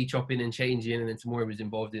 3 chopping and changing, and then Tomori was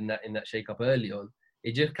involved in that shake-up early on.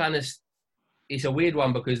 It just kind of, it's a weird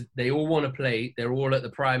one because they all want to play. They're all at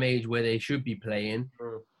the prime age where they should be playing.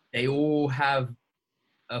 They all have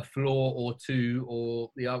a flaw or 2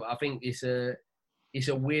 or the other. I think it's a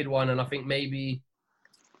weird one, and I think maybe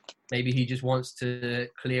he just wants to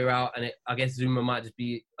clear out, and I guess Zuma might just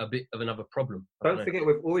be a bit of another problem. Don't forget,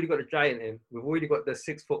 we've already got a giant in. We've already got the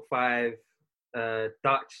 6'5"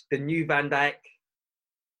 Dutch, the new Van Dijk.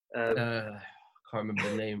 Can't remember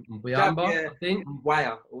the name. Mbuyamba, I think.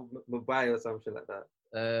 Mbuyamba or something like that.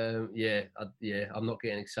 I'm not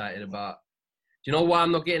getting excited about. Do you know why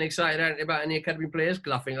I'm not getting excited about any academy players?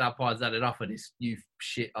 Because I think Lampard's had enough of this youth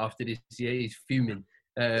shit after this year. He's fuming.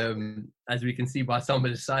 As we can see by some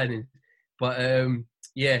of the signings. But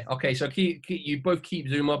okay, so you both keep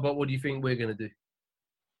Zuma, but what do you think we're going to do?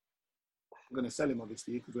 I'm going to sell him,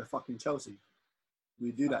 obviously, because we're fucking Chelsea.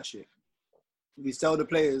 We do that shit. We sell the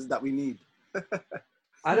players that we need.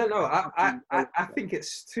 I don't know. I think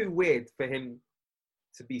it's too weird for him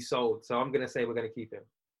to be sold, so I'm going to say we're going to keep him.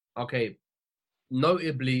 Okay,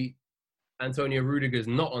 notably, Antonio Rudiger's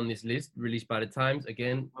not on this list released by the Times.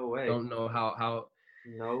 Again, don't know how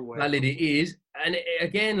valid it is. And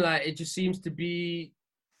again, like, it just seems to be.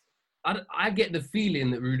 I get the feeling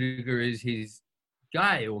that Rudiger is his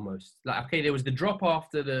guy almost. Like, okay, there was the drop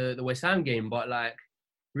after the West Ham game, but like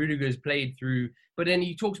Rudiger's played through. But then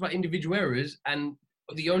he talks about individual errors, and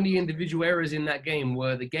the only individual errors in that game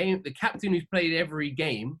were the captain who's played every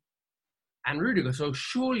game, and Rudiger. So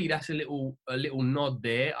surely that's a little nod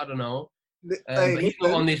there. I don't know. But he's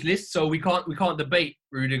not on this list, so we can't debate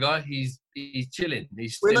Rudiger. He's chilling.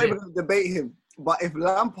 We're not even going to debate him. But if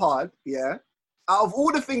Lampard, out of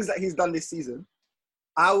all the things that he's done this season,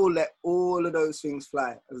 I will let all of those things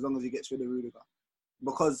fly as long as he gets rid of Rudiger.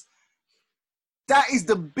 Because that is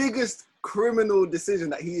the biggest criminal decision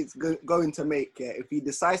that he is going to make. Yeah? If he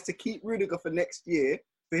decides to keep Rudiger for next year,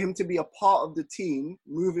 for him to be a part of the team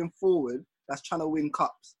moving forward, that's trying to win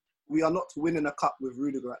cups. We are not winning a cup with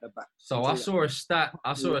Rudiger at the back. So I saw a stat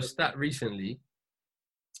recently,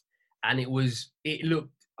 and it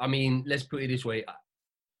looked, I mean, let's put it this way.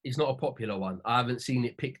 It's not a popular one. I haven't seen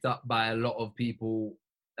it picked up by a lot of people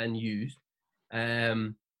and used.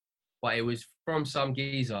 But it was from some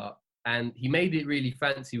geezer, and he made it really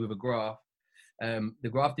fancy with a graph. The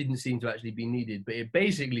graph didn't seem to actually be needed, but it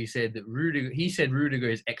basically said that Rudiger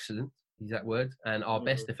is excellent, use that word, and our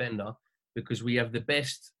best defender, because we have the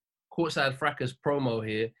best courtside fracas promo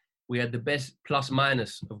here. We had the best plus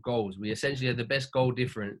minus of goals. We essentially had the best goal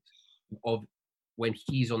difference of when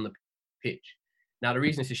he's on the pitch. Now, the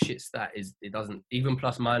reason it's a shit stat is it doesn't, even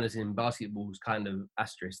plus minus in basketball is kind of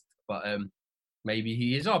asterisk, but maybe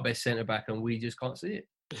he is our best centre back and we just can't see it.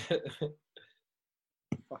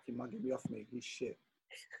 Fucking mugging me off, mate. He's shit.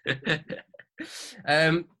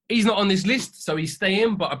 He's not on this list, so he's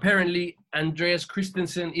staying, but apparently Andreas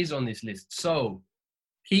Christensen is on this list. So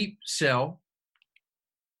keep, sell,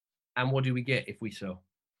 and what do we get if we sell?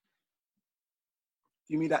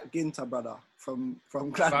 Give me that Ginter brother from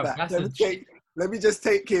Gladbach. Let me just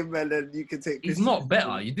take him, and then you can take. He's not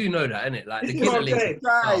better. You do know that, innit? Like the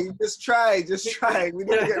Ginter Just try. We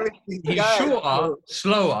need to get rid of these He's guys. shorter,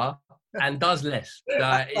 slower, and does less.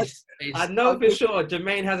 Like, I know for sure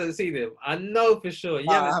Jermaine hasn't seen him. I know for sure.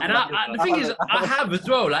 Yeah, and the thing is, I have as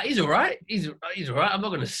well. Like, he's all right. He's all right. I'm not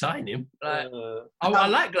going to sign him. Like, I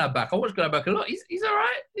like Gladbach. I watch Gladbach a lot. He's all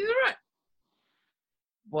right. He's all right.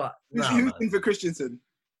 What? Who's in for Christensen?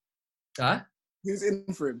 Huh? Who's in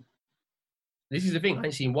for him? This is the thing. I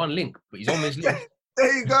ain't seen one link, but he's on this list.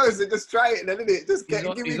 There you go. So just try it, then, innit? Just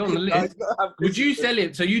he's on the list. Would you sell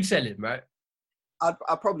him? So you'd sell him, right?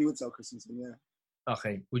 I probably would sell Christensen, yeah.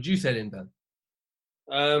 Okay. Would you sell him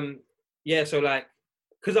then? Yeah, so like,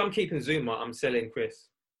 because I'm keeping Zuma, I'm selling Chris.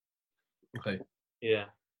 Okay. Yeah.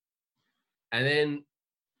 And then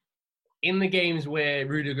in the games where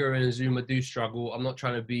Rudiger and Zuma do struggle, I'm not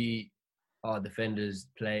trying to be defenders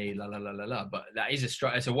play la la la la la, but that is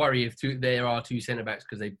it's a worry if there are two centre backs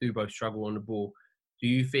because they do both struggle on the ball. Do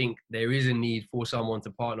you think there is a need for someone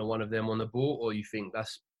to partner one of them on the ball, or you think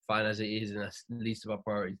that's fine as it is and that's the least of our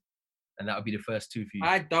priorities, and that would be the first two for you?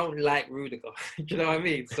 I don't like Rudiger. Do you know what I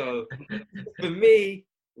mean? So for me,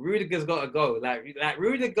 Rudiger's got to go. Like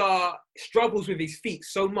Rudiger struggles with his feet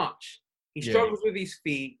so much. He struggles with his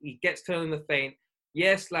feet. He gets turned in the feint.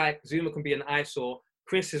 Yes, like Zuma can be an eyesore.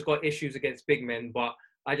 Chris has got issues against big men, but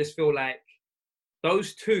I just feel like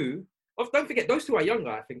those two. Don't forget, those two are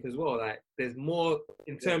younger, I think, as well. Like, there's more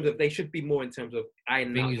in terms of, they should be more in terms of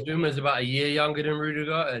ironing out. Zuma's about a year younger than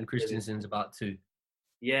Rudiger, and Christensen's about 2.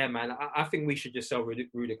 Yeah, man. I think we should just sell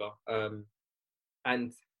Rudiger.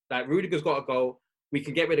 And like Rudiger's got to go. We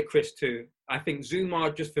can get rid of Chris too. I think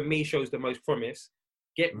Zuma, just for me, shows the most promise.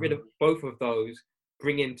 Get rid of both of those.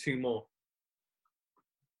 Bring in 2 more.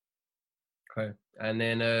 Okay. And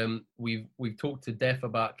then we've talked to death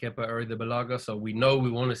about Kepa Arrizabalaga, so we know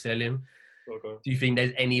we want to sell him. Okay. Do you think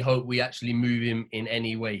there's any hope we actually move him in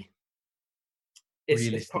any way?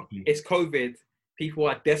 It's COVID. People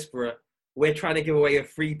are desperate. We're trying to give away a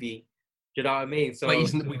freebie. Do you know what I mean? So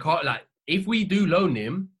but we can't, like, if we do loan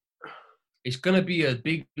him, it's gonna be a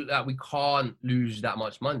big, like, we can't lose that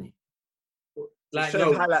much money. Like,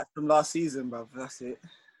 show highlights from last season, bro. That's it.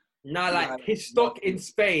 No, like, his stock in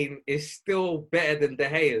Spain is still better than De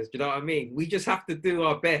Gea's. Do you know what I mean? We just have to do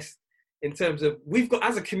our best in terms of, we've got,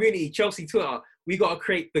 as a community, Chelsea Twitter, we got to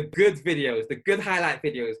create the good videos, the good highlight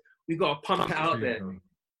videos. We got to pump it out there. Do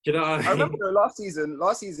you know what I mean? I remember last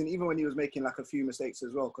season, even when he was making like a few mistakes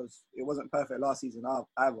as well, because it wasn't perfect last season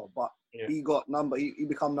either, but he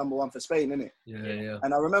become number 1 for Spain, innit? Yeah.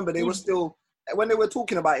 And I remember they were still, when they were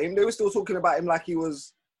talking about him, they were still talking about him like he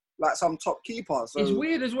was like some top keeper. So it's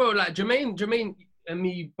weird as well. Like Jermaine and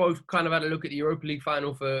me both kind of had a look at the Europa League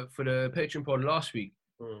final for the Patreon pod last week,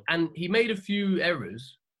 and he made a few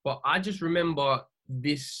errors, but I just remember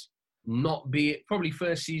this not be probably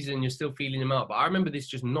first season. You're still feeling him out, but I remember this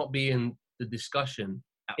just not being the discussion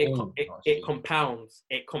at all. It compounds.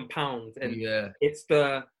 It compounds, and yeah, it's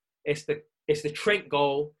the Trent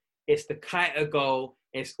goal. It's the Keita goal.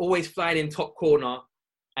 It's always flying in top corner,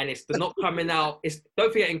 and it's the not coming out.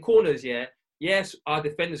 Don't forget in corners, yeah. Yes, our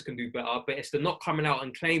defenders can do better, but it's the not coming out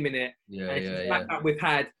and claiming it. Yeah, and it's the fact that we've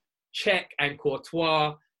had Cech and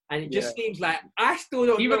Courtois, and it just seems like I still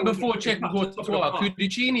don't. Even know before Cech and Courtois,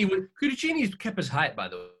 Cudicini's kept us hype, by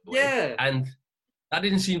the way. Yeah, and that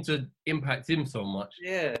didn't seem to impact him so much.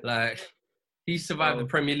 Yeah, like he survived the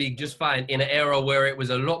Premier League just fine in an era where it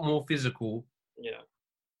was a lot more physical. Yeah.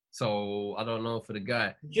 So I don't know for the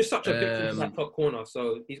guy. Just such a victim to that top corner,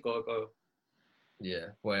 so he's got to go. Yeah,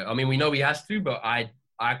 well, I mean, we know he has to, but I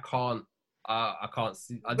can't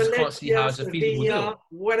see. I just can't see how it's a feasible deal.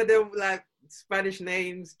 One of them like Spanish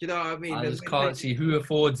names, do you know what I mean? I just can't see who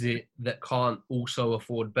affords it that can't also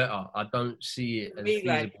afford better. I don't see it as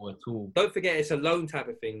feasible at all. Don't forget, it's a loan type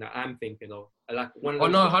of thing that I'm thinking of. Like one. Oh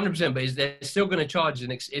no, 100%. But they're still going to charge,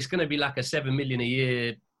 and it's going to be like a $7 million a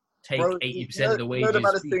year. Take 80% of the wages. The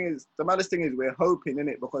maddest thing is we're hoping in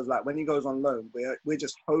it because like when he goes on loan, we're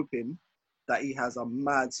just hoping that he has a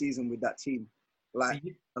mad season with that team, like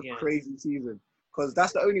a crazy season, because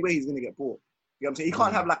that's the only way he's gonna get bought. You know what I'm saying? He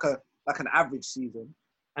can't have like an average season.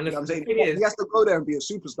 And you know what I'm saying? He has to go there and be a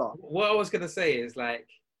superstar. What I was gonna say is like,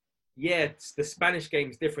 yeah, the Spanish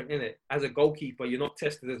game's different, innit? As a goalkeeper, you're not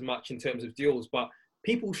tested as much in terms of duels, but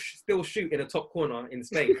people still shoot in a top corner in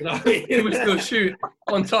Spain. You know what I mean? People still shoot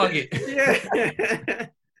on target. Yeah.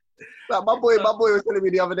 Like my boy was telling me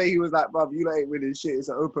the other day, he was like, "Bruv, you ain't winning shit. It's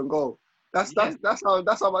an open goal." That's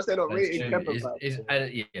how much they're not rating Kepa.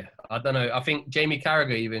 Yeah, I don't know. I think Jamie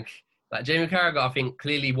Carragher I think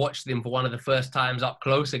clearly watched them for one of the first times up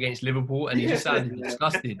close against Liverpool, and he just sounded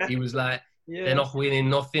disgusted. He was like, "They're not winning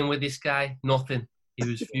nothing with this guy, nothing." He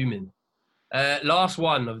was fuming. Last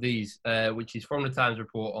one of these, which is from the Times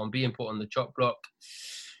report on being put on the chop block.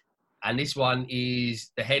 And this one is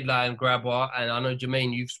the headline grabber. And I know,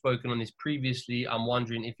 Jermaine, you've spoken on this previously. I'm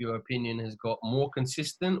wondering if your opinion has got more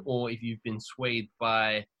consistent or if you've been swayed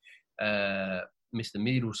by Mr.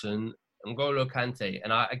 Middleton, N'Golo Kante.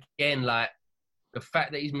 And again, like the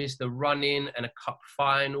fact that he's missed a run-in and a cup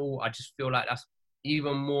final, I just feel like that's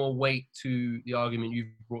even more weight to the argument you've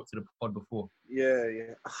brought to the pod before.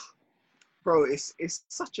 Yeah. Bro, it's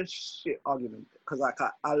such a shit argument because like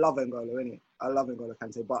I love N'Golo, innit? I love N'Golo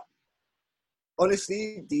Kante, but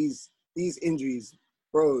honestly, these injuries,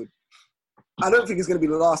 bro, I don't think it's going to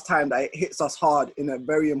be the last time that it hits us hard in a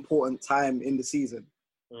very important time in the season.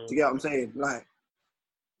 Do you get what I'm saying? Like,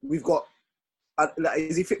 we've got...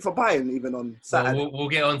 is he fit for Bayern even on Saturday? Well, we'll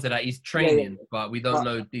get on to that. He's training, but we don't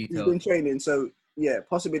know details. He's been training, so yeah,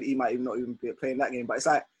 possibility he might even not even be playing that game. But it's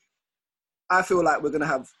like, I feel like we're going to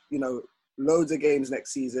have, loads of games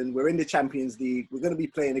next season. We're in the Champions League. We're going to be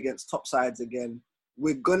playing against top sides again.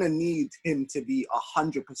 We're going to need him to be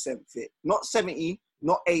 100% fit. Not 70,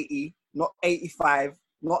 not 80, not 85,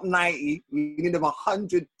 not 90. We need him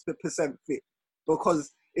 100% fit.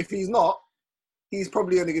 Because if he's not, he's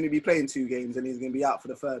probably only going to be playing 2 games and he's going to be out for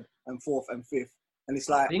the 3rd and 4th and 5th. And it's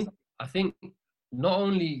like... I think not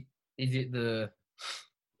only is it the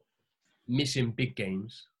missing big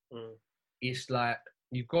games, it's like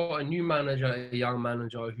you've got a new manager, a young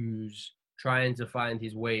manager who's trying to find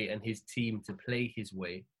his way and his team to play his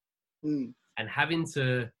way. And having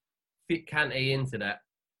to fit Kante into that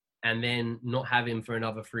and then not have him for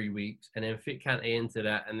another 3 weeks and then fit Kante into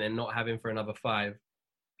that and then not have him for another 5.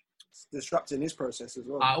 It's disrupting his process as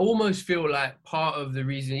well. I almost feel like part of the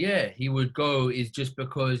reason, he would go is just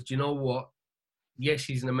because, do you know what? Yes,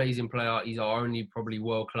 he's an amazing player. He's our only probably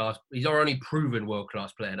world-class. He's our only proven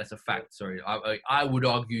world-class player. That's a fact. Sorry. I would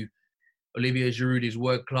argue Olivier Giroud is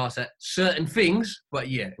world-class at certain things. But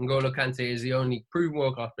yeah, N'Golo Kante is the only proven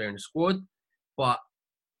world-class player in the squad. But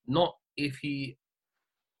not if he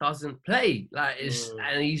doesn't play.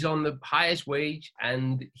 And he's on the highest wage.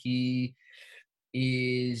 And he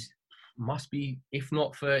must be, if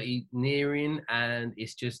not 30, nearing. And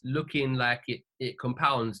it's just looking like it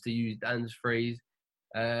compounds, to use Dan's phrase.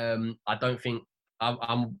 I don't think I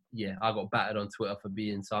got battered on Twitter for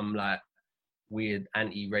being some like weird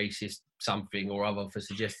anti-racist something or other for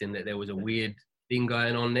suggesting that there was a weird thing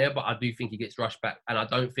going on there, but I do think he gets rushed back, and I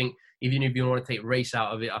don't think, even if you want to take race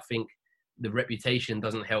out of it, I think the reputation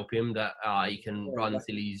doesn't help him that he can run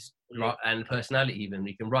till he's and personality, even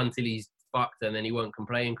he can run till he's fucked, and then he won't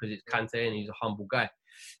complain because it's Kante and he's a humble guy.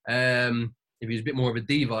 If he was a bit more of a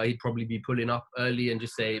diva, he'd probably be pulling up early and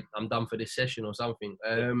just say, I'm done for this session or something.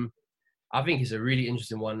 I think it's a really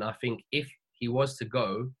interesting one. I think if he was to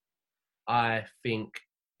go, I think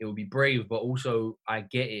it would be brave, but also I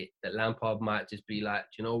get it that Lampard might just be like, do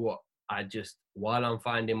you know what? While I'm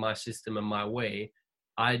finding my system and my way,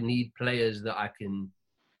 I need players that I can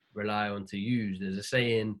rely on to use. There's a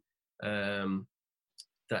saying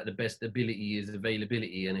that the best ability is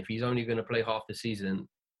availability. And if he's only going to play half the season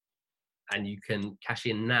and you can cash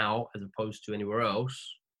in now as opposed to anywhere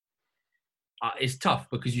else, it's tough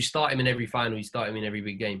because you start him in every final, you start him in every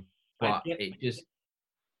big game. But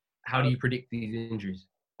how do you predict these injuries?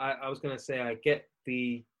 I was going to say, I get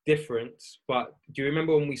the difference, but do you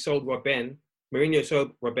remember when we sold Robben? Mourinho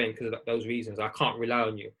sold Robben because of those reasons. I can't rely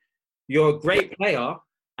on you. You're a great player,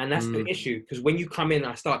 and that's the issue. Because when you come in,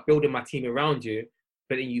 I start building my team around you,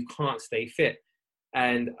 but then you can't stay fit.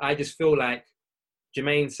 And I just feel like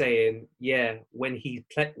Jermaine's saying, yeah, when he's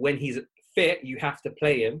fit, you have to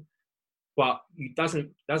play him, but it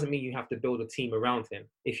doesn't mean you have to build a team around him.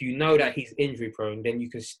 If you know that he's injury prone, then you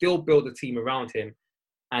can still build a team around him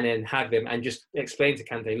and then have him and just explain to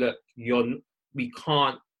Kante, look, we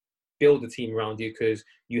can't build a team around you because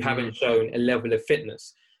you haven't shown a level of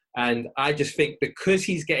fitness. And I just think because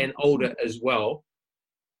he's getting older as well,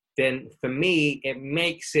 then for me, it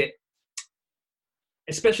makes it,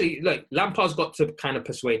 especially, look, Lampard's got to kind of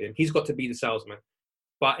persuade him. He's got to be the salesman.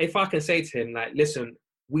 But if I can say to him, like, listen,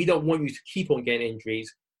 we don't want you to keep on getting injuries,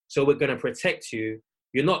 so we're going to protect you.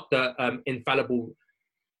 You're not the infallible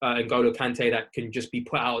N'Golo Kante that can just be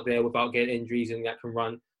put out there without getting injuries and that can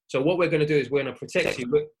run. So what we're going to do is we're going to protect you.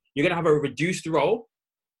 You're going to have a reduced role,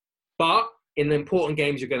 but in the important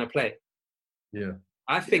games, you're going to play. Yeah.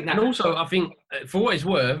 I think that... And also, I think, for what it's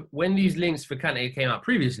worth, when these links for Kante came out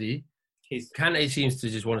previously, Kante seems to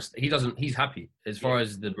just want to... He's happy, as far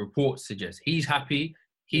as the reports suggest. He's happy.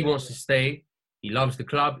 He wants to stay. He loves the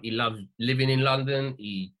club. He loves living in London.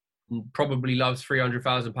 He probably loves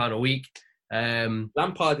 £300,000 a week.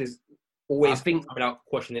 Lampard is always coming out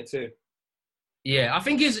questioning it too. Yeah, I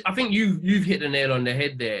think you've hit the nail on the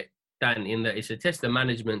head there, Dan, in that it's a test of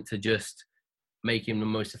management to just make him the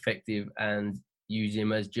most effective and use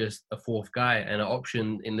him as just a fourth guy and an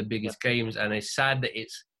option in the biggest games. And it's sad that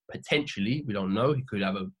it's potentially, we don't know, he could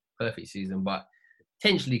have a perfect season, but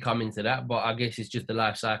potentially come into that. But I guess it's just the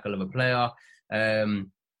life cycle of a player. The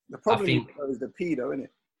problem is the P, though, isn't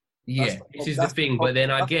it? Yeah, this is the thing. But then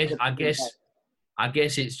I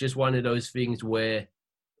guess it's just one of those things where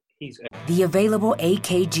The available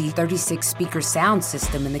AKG 36 speaker sound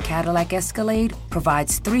system in the Cadillac Escalade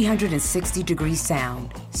provides 360-degree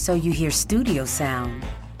sound, so you hear studio sound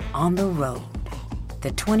on the road.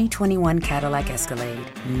 The 2021 Cadillac Escalade.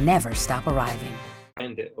 Never stop arriving.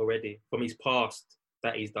 End it already from his past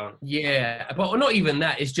that he's done. Yeah, but not even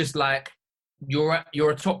that. It's just like you're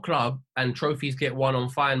a top club and trophies get won on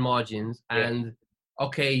fine margins. And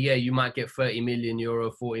okay, yeah, you might get 30 million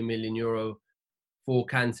euro, 40 million euro for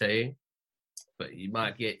Kante, but you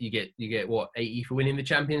get what, 80 for winning the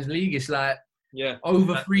Champions League. It's like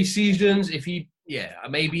over 3 seasons.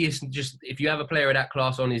 Maybe it's just, if you have a player of that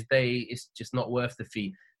class on his day, it's just not worth the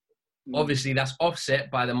fee. Obviously, that's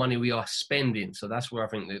offset by the money we are spending. So that's where I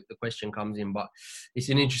think the question comes in. But it's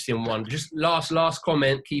an interesting one. Just last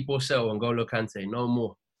comment: keep or sell N'Golo Kante. No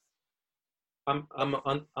more. I'm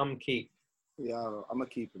keep. Yeah, I'm gonna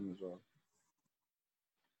keep him as well.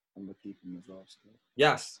 Still.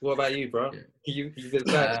 Yes. What about you, bro? You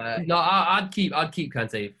no, I'd keep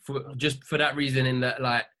Kante for that reason. In that,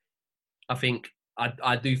 like, I think.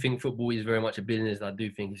 I do think football is very much a business. I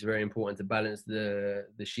do think it's very important to balance the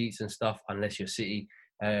sheets and stuff, unless you're City.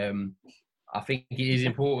 I think it is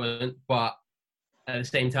important, but at the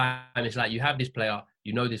same time, it's like you have this player,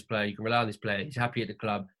 you know this player, you can rely on this player, he's happy at the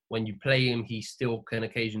club. When you play him, he still can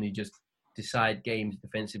occasionally just decide games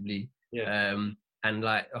defensively. Yeah. And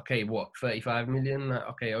like, okay, what, 35 million?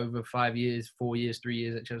 Okay, over 5 years, 4 years, 3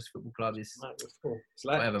 years at Chelsea Football Club is cool. It's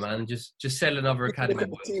like, whatever, man. Just sell another academy. Look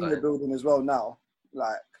at the team they're building as well now.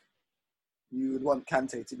 Like, you would want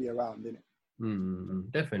Kante to be around,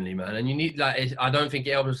 innit? Definitely, man. And you need, like, I don't think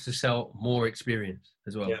it helps us to sell more experience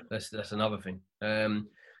as well. Yeah. That's another thing.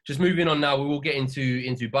 Just moving on now, we will get into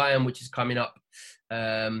Bayern, which is coming up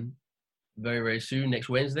very, very soon, next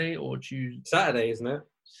Wednesday or Tuesday. Saturday, isn't it?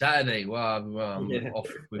 Saturday. Wow, I'm off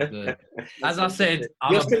with the... As I said,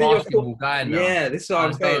 I'm a basketball guy now. Yeah, this is what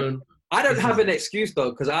I'm saying. I don't have an excuse though,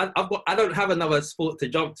 because I don't have another sport to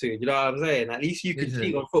jump to. You know what I'm saying? At least you can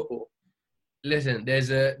cheat on football. Listen,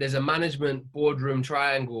 there's a management boardroom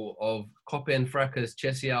triangle of Koppen, Fracas,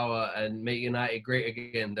 Chesiawa, and Make United Great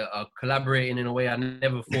Again that are collaborating in a way I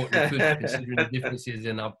never thought they could, considering the differences.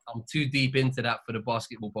 And I'm too deep into that for the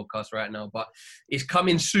basketball podcast right now. But it's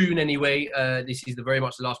coming soon anyway. This is the very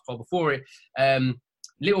much the last part before it.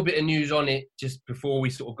 Little bit of news on it just before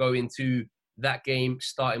we sort of go into that game,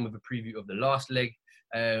 starting with a preview of the last leg.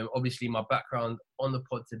 Obviously, my background on the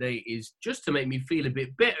pod today is just to make me feel a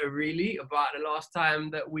bit better, really, about the last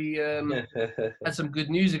time that we had some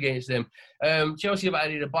good news against them. Chelsea have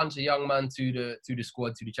added a bunch of young men to the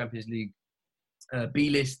squad, to the Champions League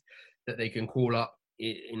B list that they can call up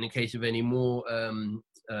in the case of any more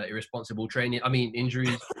irresponsible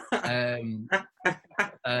injuries.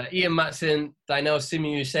 Ian Matson, Daniel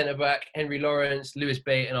Simiyu, centre-back, Henry Lawrence, Lewis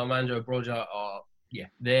Bate and Armando Broja are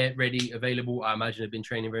they're ready, available. I imagine they've been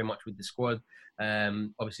training very much with the squad.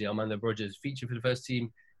 Obviously, Armando Broja is featured for the first team.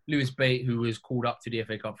 Lewis Bate, who was called up to the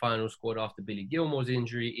FA Cup final squad after Billy Gilmore's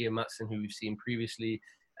injury. Ian Matson, who we've seen previously.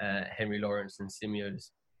 Henry Lawrence and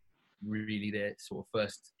Simio's really their sort of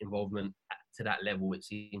first involvement to that level, it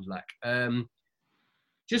seems like.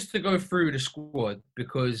 Just to go through the squad,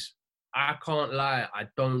 because I can't lie, I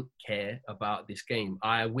don't care about this game.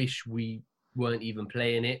 I wish we weren't even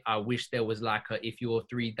playing it. I wish there was like if you're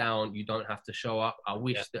 3 down, you don't have to show up. I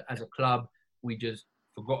wish that as a club, we just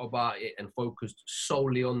forgot about it and focused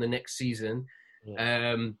solely on the next season.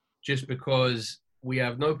 Just because we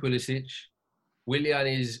have no Pulisic. Willian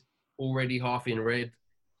is already half in red.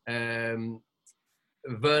 Werner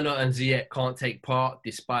and Ziyech can't take part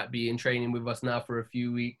despite being training with us now for a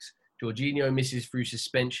few weeks. Jorginho misses through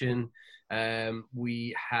suspension.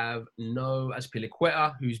 We have no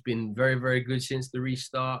Azpilicueta, who's been very, very good since the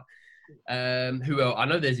restart. Who else? I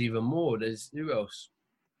know there's even more. Who else?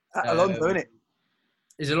 Alonso, isn't it?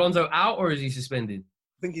 Is Alonso out or is he suspended? I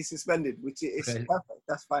think he's suspended, which is perfect.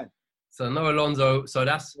 That's fine. So no Alonso. So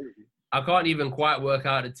I can't even quite work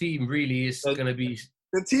out the team. Really, it's going to be.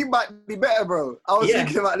 The team might be better, bro. I was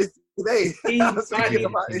thinking about this today.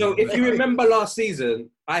 So if you remember last season,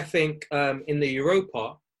 I think in the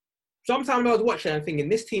Europa, sometimes I was watching and thinking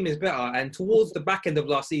this team is better. And towards the back end of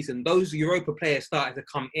last season, those Europa players started to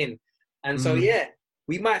come in. And so,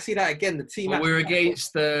 we might see that again. The team. Well, we're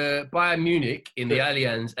against Bayern Munich in the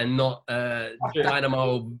Allianz and not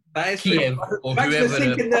Dynamo Kiev or whoever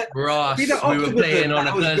the brass we were playing on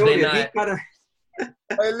a Thursday night.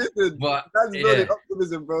 Hey, listen, that's not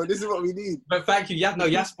optimism, bro. This is what we need. But thank you.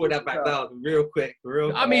 Yas put that back down real quick.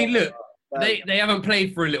 I mean, look, they haven't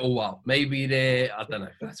played for a little while. Maybe I don't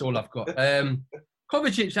know. That's all I've got.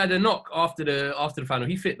 Kovacic had a knock after the final.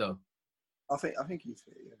 He fit though. I think he's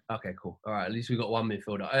fit. Yeah. Okay, cool. All right, at least we got one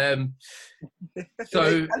midfielder.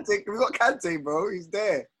 So we got Kante, bro. He's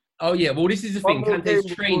there. Oh yeah, well this is the thing.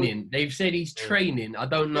 Kante's training. They've said he's training. I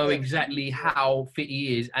don't know exactly how fit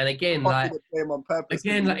he is. And again, bruv,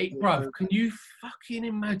 can you fucking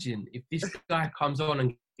imagine if this guy comes on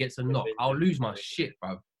and gets a knock? I'll lose my shit,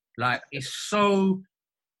 bruv. Like it's so.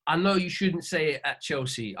 I know you shouldn't say it at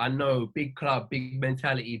Chelsea. I know, big club, big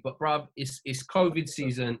mentality. But bruv, it's COVID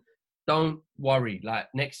season. Don't worry. Like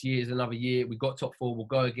next year is another year. We got top 4. We'll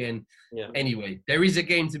go again. Yeah. Anyway, there is a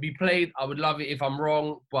game to be played. I would love it if I'm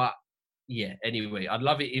wrong, but yeah. Anyway, I'd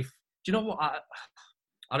love it if. Do you know what?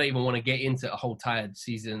 I don't even want to get into a whole tired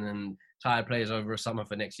season and tired players over a summer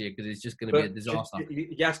for next year because it's just going to be a disaster.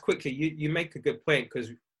 Yes, quickly. You make a good point because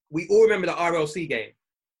we all remember the RLC game,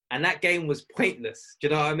 and that game was pointless. Do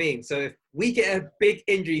you know what I mean? So if we get a big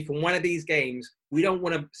injury from one of these games, we don't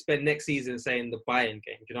want to spend next season saying the Bayern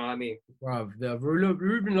game. Do you know what I mean? Bro, the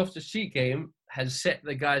Ruben Loftus-Cheek game has set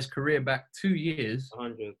the guy's career back 2 years.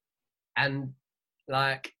 100. And,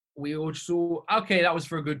 like, we all saw, okay, that was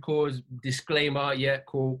for a good cause. Disclaimer, yeah,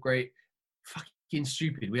 cool, great. Fucking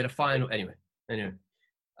stupid. We had a final. Anyway.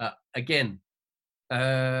 Again,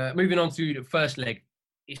 moving on to the first leg.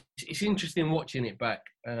 It's interesting watching it back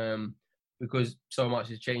because so much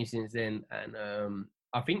has changed since then. And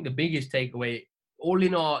I think the biggest takeaway, all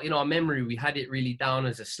in our memory, we had it really down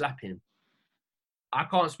as a slapping. I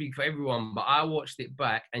can't speak for everyone, but I watched it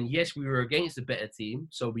back, and yes, we were against a better team,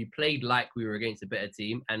 so we played like we were against a better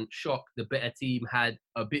team, and shock, the better team had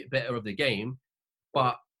a bit better of the game,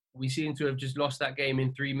 but we seem to have just lost that game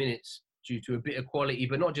in 3 minutes due to a bit of quality,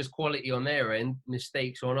 but not just quality on their end,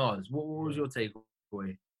 mistakes on ours. What was your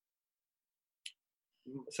takeaway?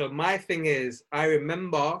 So my thing is, I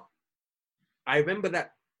remember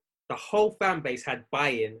that the whole fan base had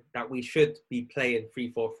buy-in that we should be playing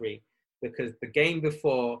 3-4-3 because the game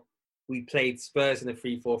before we played Spurs in a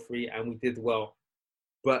 3-4-3 and we did well.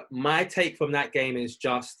 But my take from that game is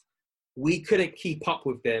just we couldn't keep up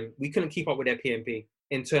with them. We couldn't keep up with their PMP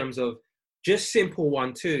in terms of just simple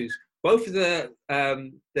 1-2s. Both of the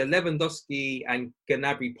Lewandowski and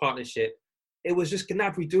Gnabry partnership, it was just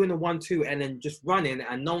Gnabry doing the 1-2 and then just running,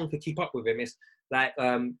 and no one could keep up with him. It's like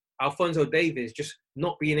Alphonso Davies just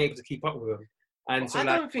not being able to keep up with him. And so, I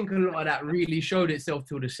don't think a lot of that really showed itself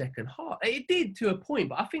till the second half. It did to a point,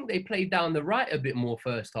 but I think they played down the right a bit more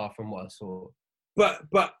first half from what I saw. But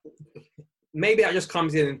maybe that just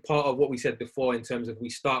comes in part of what we said before in terms of we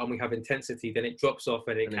start and we have intensity, then it drops off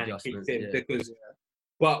and it kind of kicks in. Because,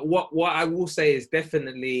 but what I will say is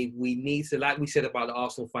definitely we need to, like we said about the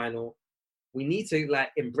Arsenal final, we need to like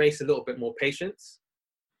embrace a little bit more patience,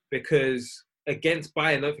 because against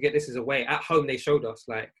Bayern, don't forget this is away. At home, they showed us,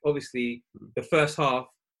 like, obviously, the first half,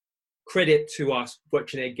 credit to us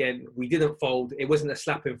watching it again. We didn't fold. It wasn't a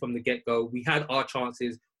slapping from the get-go. We had our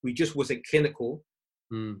chances. We just wasn't clinical.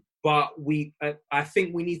 But I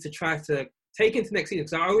think we need to try to take into next season,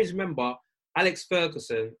 because I always remember Alex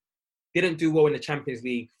Ferguson didn't do well in the Champions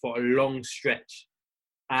League for a long stretch.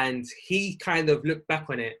 And he kind of looked back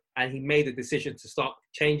on it and he made a decision to start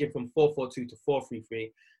changing from 4-4-2 to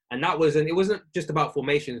 4-3-3. And it wasn't just about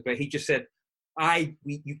formations, but he just said,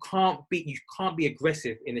 you can't be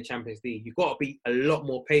aggressive in the Champions League. You've got to be a lot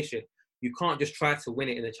more patient. You can't just try to win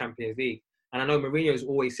it in the Champions League. And I know Mourinho's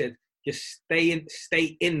always said, just stay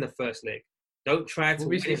in the first leg. Don't try to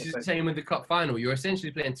win it. It's the same with the cup final. You're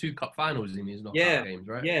essentially playing 2 cup finals in these knockout games,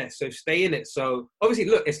 right? Yeah, so stay in it. So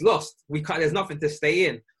obviously, look, it's lost. There's nothing to stay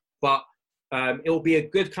in. But it will be a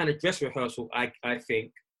good kind of dress rehearsal, I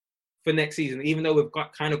think, for next season. Even though we've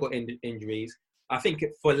got injuries, I think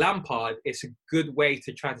for Lampard, it's a good way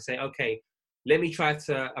to try to say, okay, let me try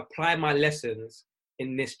to apply my lessons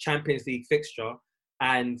in this Champions League fixture,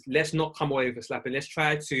 and let's not come away with a slapping. Let's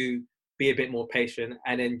try to be a bit more patient,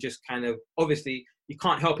 and then just kind of, obviously, you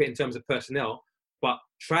can't help it in terms of personnel, but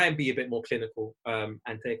try and be a bit more clinical and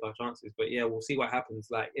take our chances. But yeah, we'll see what happens.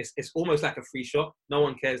 Like it's almost like a free shot. No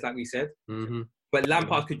one cares, like we said. Mm-hmm. But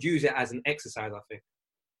Lampard could use it as an exercise, I think.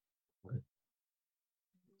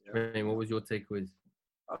 Rain, what was your takeaways?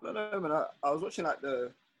 I don't know, man. I was watching like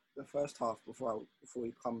the first half before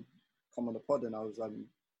we come on the pod, and I was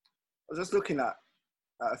just looking at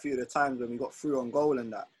a few of the times when we got through on goal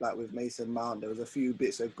and that, like with Mason Mount, there was a few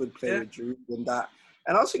bits of good play with Giroud and that.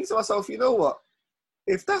 And I was thinking to myself, you know what?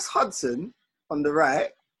 If that's Hudson on the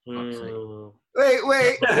right, wait, give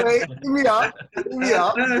me up. Hey,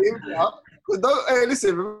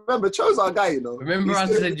 listen, remember, Cho's our guy, you know. Remember I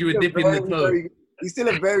said you were dipping the toe. He's still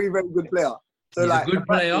a very, very good player. So he's a good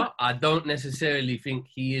player. I don't necessarily think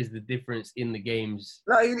he is the difference in the games.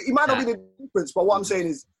 No, he might not be the difference, but what I'm saying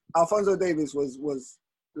is Alphonso Davies was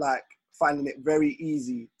like finding it very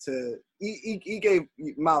easy to. He gave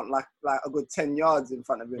Mount like a good 10 yards in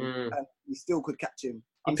front of him, and he still could catch him.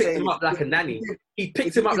 He picked him up like a nanny. He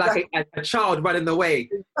picked him up like a child running away,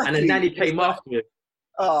 and a nanny came after him.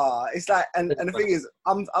 It's like, and the thing is,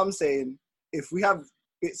 I'm saying if we have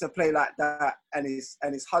bits of play like that, and it's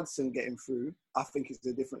Hudson getting through, I think it's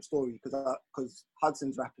a different story because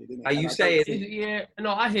Hudson's rapid, isn't it? Are you saying? Yeah,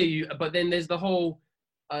 no, I hear you, but then there's the whole.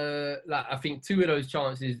 I think 2 of those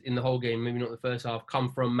chances in the whole game, maybe not the first half, come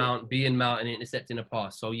from Mount being Mount and intercepting a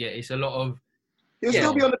pass. So yeah, it's a lot of. He'll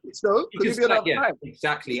still be on the pitch though. He'll be on the time.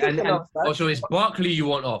 Exactly. So it's Barkley you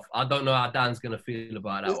want off. I don't know how Dan's gonna feel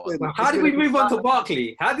about that one. How did we move on to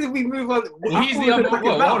Barkley? How did we move on? Well, he's the other.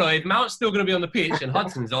 Hold on. If Mount's still gonna be on the pitch and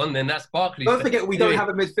Hudson's on, then that's Barkley. Don't forget we don't have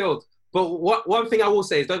a midfield. But one thing I will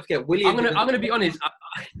say is don't forget William. I'm gonna be honest.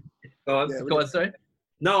 Go on, sorry.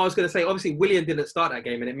 No, I was going to say, obviously, William didn't start that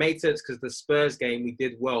game, and it made sense because the Spurs game, we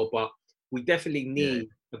did well, but we definitely need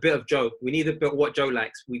a bit of Joe. We need a bit of what Joe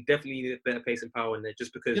likes. We definitely need a bit of pace and power in there,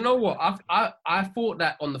 just because... You know what? I thought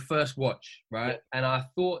that on the first watch, right? Yeah. And I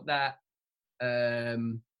thought that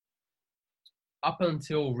up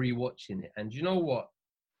until rewatching it. And you know what?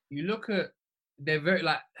 You look at... They're very,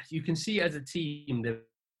 like... You can see as a team, they're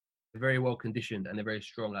very well conditioned and they're very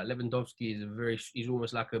strong. Like Lewandowski is he's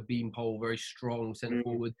almost like a beanpole, very strong centre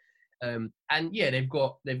forward. And yeah, they've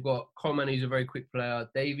got Coleman, who's a very quick player.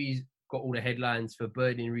 Davies got all the headlines for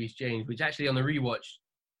Birdie and Reece James, which actually on the rewatch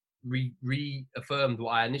reaffirmed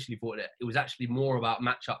what I initially thought, that it was actually more about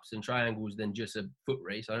matchups and triangles than just a foot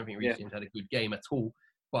race. I don't think Reece James had a good game at all,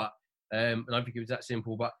 but I don't think it was that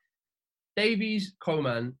simple. But Davies,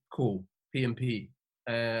 Coleman, cool, PMP.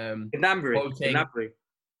 Gnabry.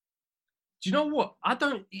 Do you know what?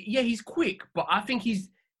 He's quick, but I think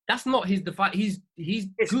that's not his He's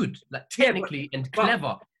good, like technically and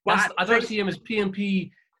clever. I don't see him as PMP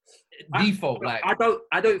default. Like I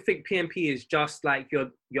don't think PMP is just like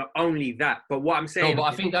you're only that. But what I'm saying, no,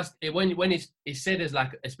 but I think that's it, when it's said as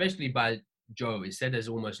like, especially by Joe, it's said as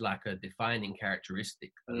almost like a defining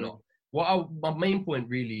characteristic a lot. My main point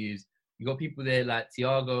really is you got people there like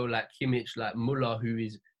Thiago, like Kimmich, like Muller, who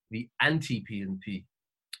is the anti-PMP.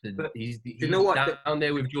 He's you know what? Down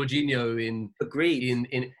there with Jorginho in agreed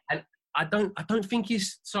and I don't think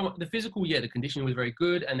he's the physical. Yeah, the conditioning was very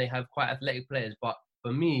good, and they have quite athletic players. But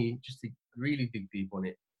for me, just to really dig deep on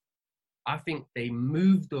it, I think they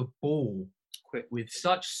move the ball quick with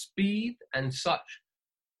such speed and such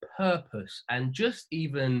purpose, and just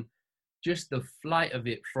the flight of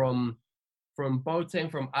it from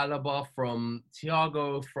Boateng, from Alaba, from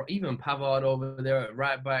Thiago, from even Pavard over there at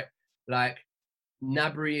right back, like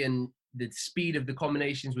Gnabry, and the speed of the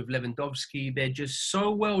combinations with Lewandowski. They're just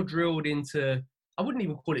so well drilled into, I wouldn't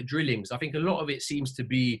even call it drilling, because I think a lot of it seems to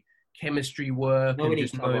be chemistry work and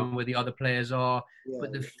just knowing where the other players are. Yeah.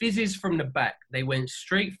 But the fizzes from the back, they went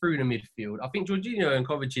straight through the midfield. I think Jorginho and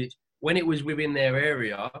Kovacic, when it was within their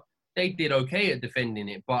area, they did okay at defending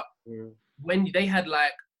it. But when they had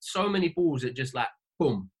like so many balls that just like,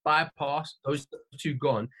 boom, bypass, those two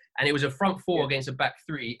gone. And it was a front four against a back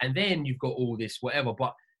three. And then you've got all this, whatever.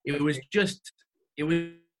 But it was just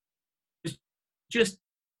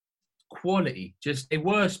quality. They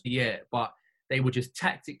were, but they were just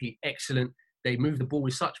tactically excellent. They moved the ball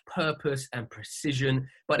with such purpose and precision,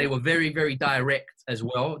 but they were very, very direct as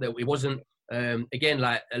well. That it wasn't, again,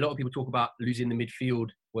 like a lot of people talk about losing the midfield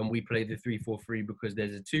when we play the 3-4-3 because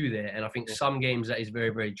there's a 2 there. And I think some games that is very,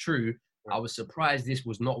 very true. I was surprised this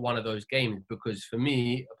was not one of those games, because for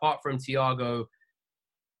me, apart from Thiago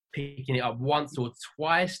picking it up once or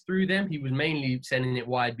twice through them, he was mainly sending it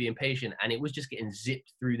wide, being patient, and it was just getting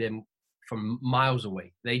zipped through them from miles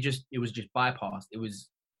away. It was just bypassed.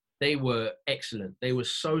 They were excellent. They were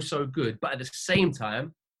so, so good. But at the same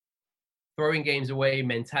time, throwing games away,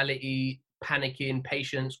 mentality, panicking,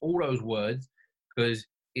 patience, all those words, because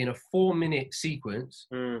in a 4-minute sequence,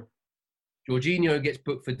 Jorginho gets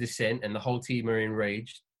booked for dissent and the whole team are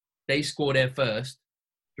enraged. They score their first.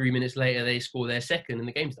 3 minutes later, they score their second and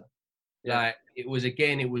the game's done. Like, it was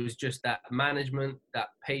just that management, that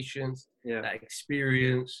patience, that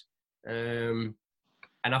experience. And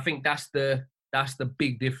I think that's the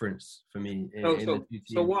big difference for me.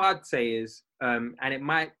 So what I'd say is, and it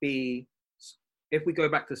might be, if we go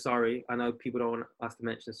back to Sarri, I know people don't want us to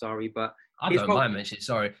mention Sarri, but I don't mind mentioning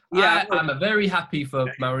Sarri. Yeah, I'm very happy for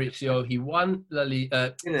Maurizio. He won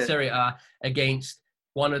Serie A against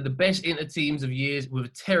one of the best Inter teams of years with a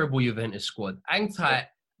terrible Juventus squad. Hang tight,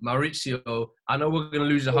 Maurizio. I know we're going to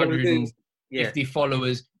lose 150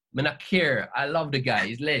 followers. Manakir, I love the guy.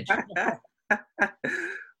 He's legend.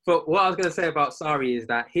 But what I was going to say about Sarri is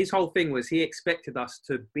that his whole thing was he expected us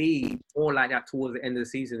to be more like that towards the end of the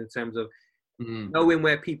season in terms of knowing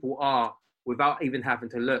where people are without even having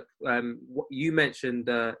to look. You mentioned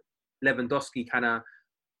Lewandowski kind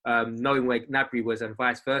of knowing where Gnabry was and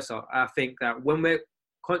vice versa. I think that when we're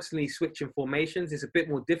constantly switching formations, it's a bit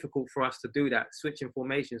more difficult for us to do that, switching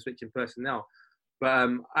formations, switching personnel. But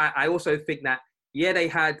I also think that, they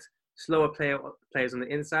had slower players on the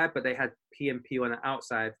inside, but they had PMP on the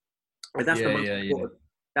outside. And that's the most important.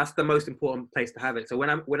 That's the most important place to have it. So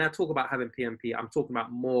when I talk about having PMP, I'm talking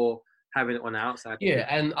about more having it on the outside. Yeah,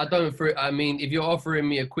 and I mean, if you're offering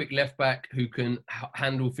me a quick left back who can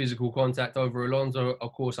handle physical contact over Alonso,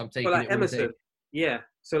 of course I'm taking it. Emerson.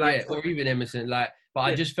 Or even Emerson. But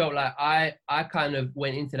I just felt like I kind of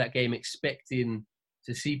went into that game expecting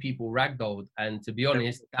to see people ragdolled, and to be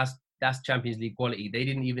honest, that's Champions League quality. They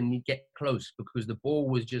didn't even get close because the ball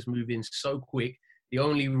was just moving so quick. The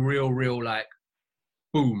only real like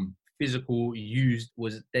boom physical used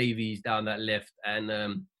was Davies down that left,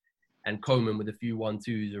 and Coman with a few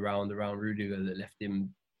 1-2s around Rudiger that left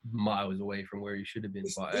him miles away from where he should have been.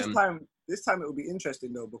 This time it will be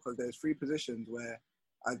interesting though, because there's 3 positions where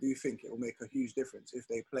I do think it will make a huge difference if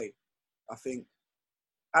they play. I think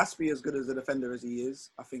Aspie, as good as a defender as he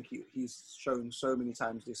is, I think he's shown so many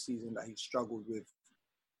times this season that he's struggled with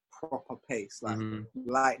proper pace, like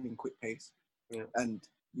lightning quick pace. Yeah. And,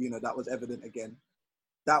 that was evident again.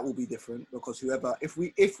 That will be different because if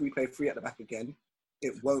we play 3 at the back again,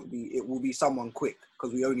 it will be someone quick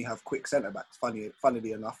because we only have quick centre-backs,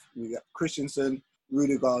 funnily enough. We got Christensen,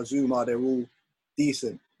 Rudiger, Zuma, they're all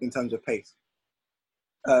decent in terms of pace.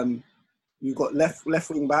 You've got left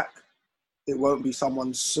wing back. It won't be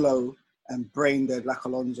someone slow and brain dead like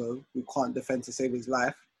Alonso who can't defend to save his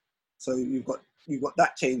life. So you've got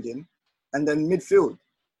that changing, and then midfield.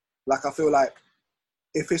 Like I feel like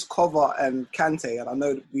if it's Kovac and Kante, and I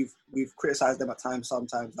know that we've criticised them at times,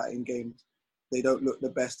 sometimes that in games they don't look the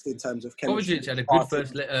best in terms of chemistry. Kovacic had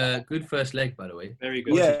a good first leg, by the way. Very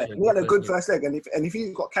good. Yeah, he had a good first leg, and if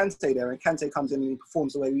you've got Kante there, and Kante comes in and he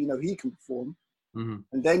performs the way we know he can perform, and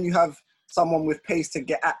then you have someone with pace to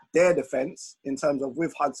get at their defence in terms of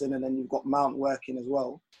with Hudson, and then you've got Mount working as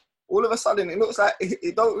well. All of a sudden, it looks like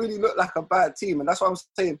it don't really look like a bad team, and that's what I'm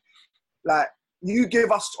saying. Like, you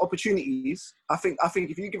give us opportunities. I think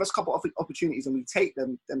if you give us a couple of opportunities and we take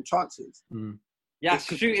them chances. Yes,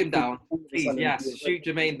 shoot him down, please. Yes, shoot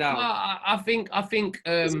Jermaine down. I think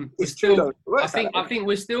it's true though. I think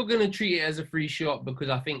we're still going to treat it as a free shot, because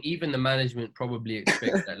I think even the management probably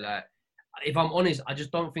expects that. Like, if I'm honest, I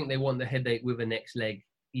just don't think they want the headache with the next leg,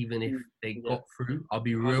 even if they got through. I'll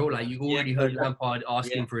be real. Like, you already heard Lampard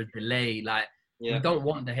asking for a delay. Like, you don't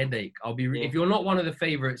want the headache. If you're not one of the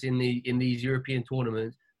favourites in these European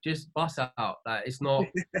tournaments, just bust out. Like, it's not.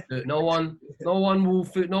 no one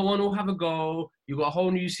will have a go. You got a whole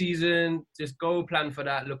new season. Just go plan for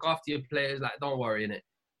that. Look after your players. Like, don't worry in it.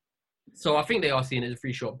 So I think they are seeing it as a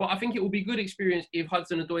free shot. But I think it will be good experience if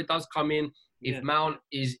Hudson-Odoi does come in. If Mount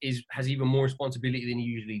has even more responsibility than he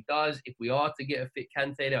usually does. If we are to get a fit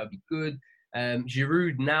Kante, that would be good.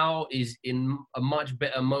 Giroud now is in a much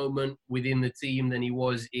better moment within the team than he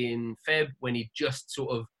was in Feb, when he just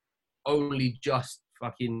sort of only just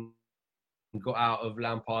fucking got out of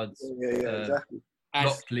Lampard's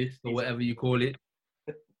block list or whatever you call it.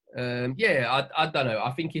 I don't know.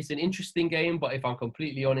 I think it's an interesting game, but if I'm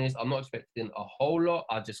completely honest, I'm not expecting a whole lot.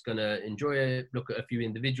 I'm just going to enjoy it, look at a few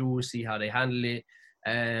individuals, see how they handle it.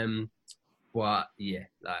 But yeah,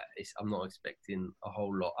 I'm not expecting a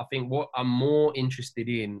whole lot. I think what I'm more interested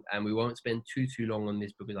in, and we won't spend too long on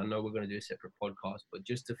this because I know we're going to do a separate podcast, but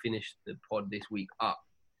just to finish the pod this week up,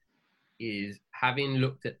 is having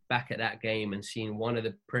looked back at that game and seen one of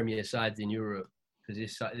the premier sides in Europe,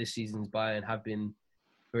 because this season's Bayern have been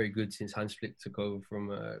very good since Hans Flick took over from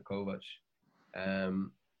Kovac.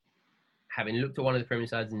 Having looked at one of the premier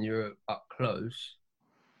sides in Europe up close,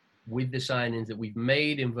 with the signings that we've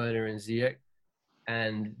made in Werner and Ziyech,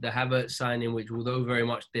 and the Havertz signing, which although very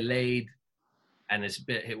much delayed, and it's a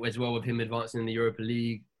bit hit as well with him advancing in the Europa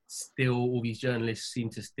League, still all these journalists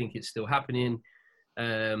seem to think it's still happening.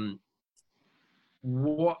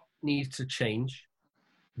 What needs to change?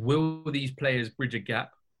 Will these players bridge a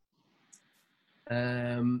gap?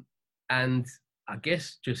 And I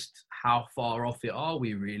guess just how far off it are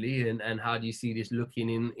we really, and how do you see this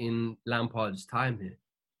looking in Lampard's time here?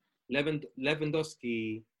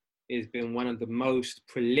 Lewandowski has been one of the most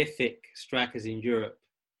prolific strikers in Europe,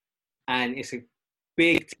 and it's a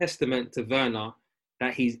big testament to Werner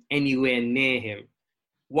that he's anywhere near him.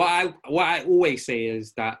 What I always say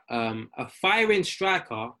is that a firing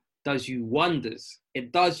striker does you wonders.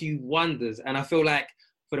 It does you wonders, and I feel like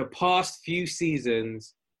for the past few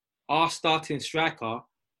seasons, our starting striker,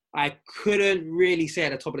 I couldn't really say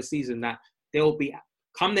at the top of the season that they'll be,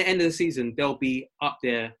 come the end of the season, they'll be up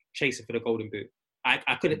there chasing for the Golden Boot.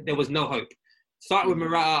 I couldn't, there was no hope. Starting with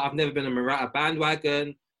Morata, I've never been a Morata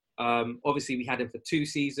bandwagon. Obviously, we had him for 2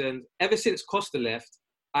 seasons. Ever since Costa left,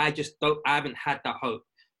 I haven't had that hope.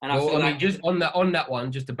 And I feel like just on that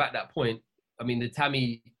one, just to back that point, I mean, the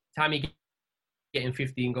Tammy getting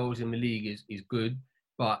 15 goals in the league is good.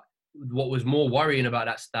 But what was more worrying about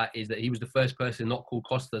that stat is that he was the first person not called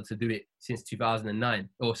Costa to do it since 2011.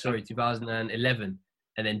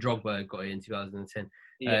 And then Drogba got it in 2010.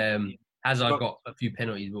 Yeah. Hazard got a few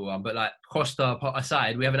penalties, but like Costa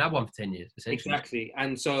aside, we haven't had one for 10 years, essentially. Exactly.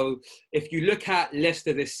 And so if you look at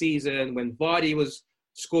Leicester this season, when Vardy was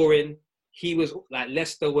scoring, he was like,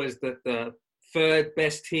 Leicester was the third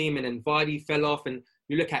best team, and then Vardy fell off. And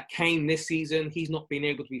you look at Kane this season, he's not been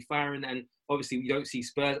able to be firing. And obviously we don't see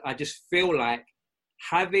Spurs. I just feel like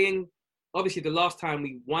obviously the last time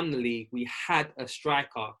we won the league, we had a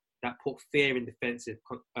striker that put fear in defenses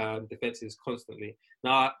constantly.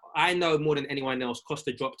 Now, I know more than anyone else,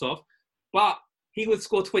 Costa dropped off, but he would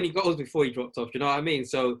score 20 goals before he dropped off. Do you know what I mean?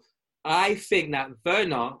 So I think that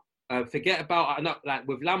Werner, forget about, like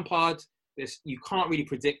with Lampard, you can't really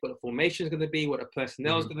predict what the formation is going to be, what the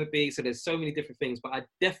personnel is going to be. So there's so many different things. But I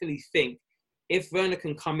definitely think if Werner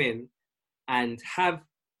can come in and have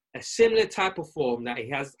a similar type of form that he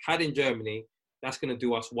has had in Germany, that's going to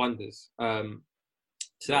do us wonders. So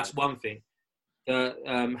that's one thing.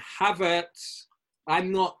 Havertz,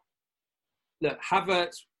 Havertz,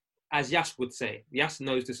 as Yas would say, Yas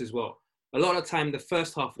knows this as well. A lot of the time, the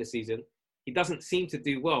first half of the season, he doesn't seem to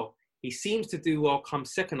do well. He seems to do well come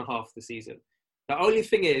second half of the season. The only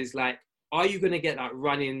thing is, like, are you going to get that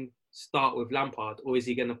running start with Lampard, or is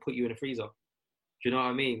he going to put you in a freezer? Do you know what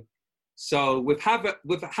I mean? So with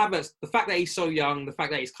Havertz, the fact that he's so young, the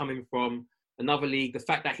fact that he's coming from another league, the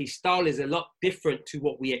fact that his style is a lot different to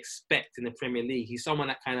what we expect in the Premier League. He's someone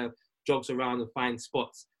that kind of jogs around and finds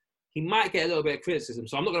spots. He might get a little bit of criticism,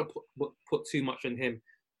 so I'm not going to put too much on him.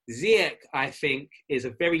 Ziyech, I think, is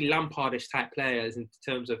a very Lampardish type player in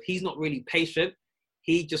terms of he's not really patient.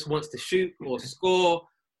 He just wants to shoot or score,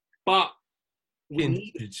 but we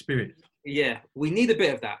need spirit. Yeah, we need a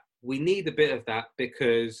bit of that. We need a bit of that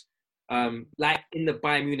because, like in the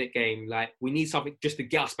Bayern Munich game, like we need something just to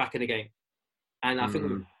get us back in the game. And I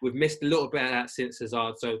think we've missed a little bit of that since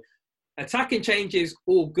Hazard. So attacking changes,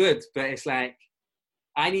 all good, but it's like,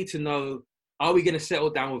 I need to know, are we going to settle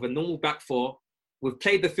down with a normal back four? We've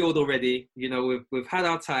played the field already. You know, we've had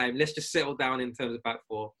our time. Let's just settle down in terms of back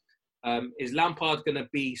four. Is Lampard going to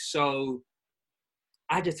be so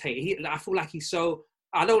agitated? I feel like he's so...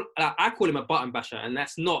 I call him a button basher, and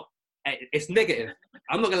that's not... It's negative.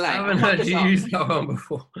 I'm not going to lie. I haven't heard you use that one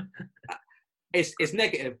before. It's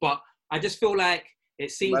negative, but I just feel like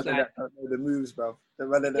it seems like... don't know the moves, bro. The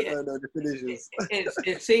runner that don't know the finishes.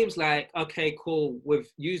 It seems like, okay, cool. We've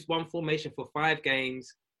used one formation for 5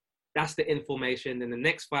 games. That's the information. Then the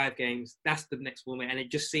next 5 games, that's the next formation. And it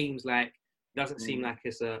just seems like... doesn't seem like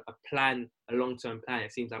it's a plan, a long-term plan.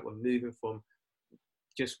 It seems like we're moving from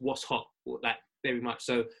just what's hot, like very much.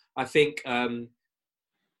 So I think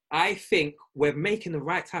we're making the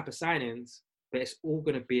right type of signings, but it's all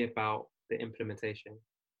going to be about the implementation.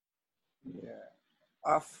 Yeah,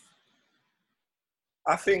 I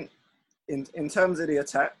think in terms of the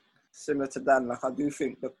attack, similar to Dan, like I do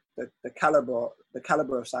think the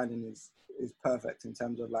caliber of signing is perfect in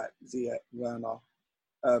terms of like Ziyech, Werner.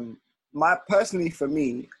 Personally, for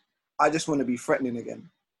me, I just want to be threatening again.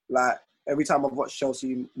 Like every time I've watched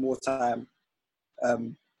Chelsea more time,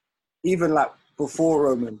 even like before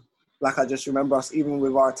Roman, like I just remember us, even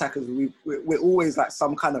with our attackers, we're always like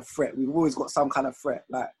some kind of threat. We've always got some kind of threat,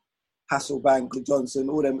 like Hasselbank, Johnson,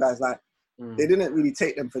 all them guys. Like they didn't really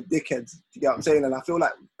take them for dickheads. You get what I'm saying? And I feel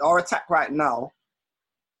like our attack right now,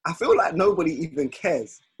 I feel like nobody even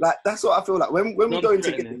cares. Like that's what I feel like when we go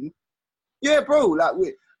into games. Yeah, bro. Like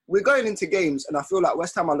we're going into games, and I feel like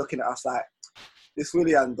West Ham are looking at us like, this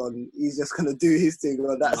Willian Don, he's just going to do his thing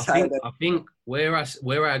on that side. I think where I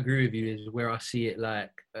agree with you is where I see it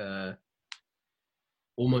like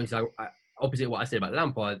almost like opposite what I said about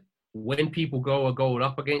Lampard. When people go a goal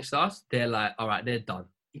up against us, they're like, all right, they're done.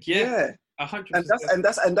 Yeah, 100%. And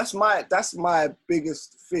that's my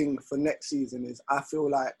biggest thing for next season is I feel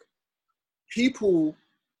like people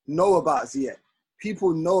know about Ziyech.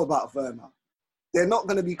 People know about Werner. They're not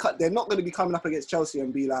going to be coming up against Chelsea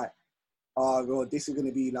and be like, oh God, this is going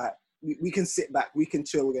to be like, we can sit back, we can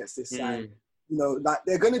chill against this side. You know, like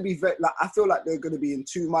they're going to be very, like I feel like they're going to be in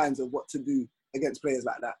 2 minds of what to do against players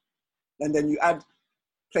like that. And then you add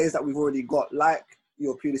players that we've already got, like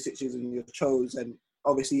your Pulisic's and your Chos, and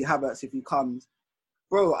obviously Havertz if he comes.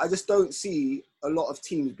 Bro, I just don't see a lot of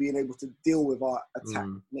teams being able to deal with our attack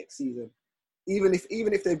next season. Even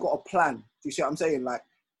if they've got a plan. Do you see what I'm saying? Like,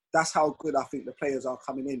 that's how good I think the players are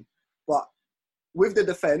coming in. But with the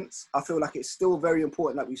defence, I feel like it's still very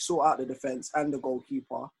important that we sort out the defence and the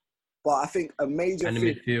goalkeeper. But I think a major and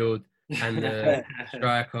the midfield and the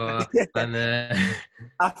striker and the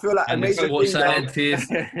I feel like and a major sports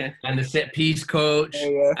scientist and the set piece coach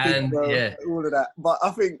and all of that. But I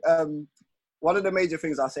think one of the major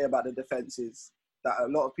things I say about the defence is that a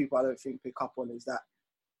lot of people I don't think pick up on is that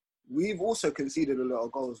we've also conceded a lot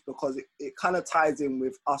of goals because it kind of ties in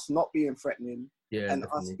with us not being threatening and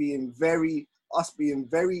us being very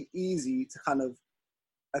easy to kind of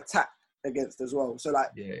attack against as well. So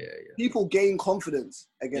like people gain confidence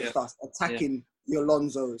against us, attacking the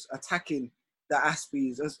Alonsos, attacking the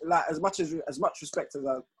Aspies. As much respect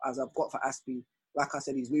as I've got for Aspie, like I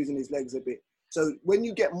said, he's losing his legs a bit. So when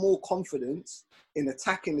you get more confidence in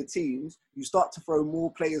attacking the teams, you start to throw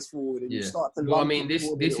more players forward and you start to... Well, I mean,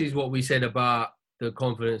 this is what we said about the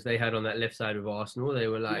confidence they had on that left side of Arsenal. They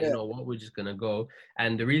were like, you know what, we're just going to go.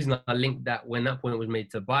 And the reason I linked that when that point was made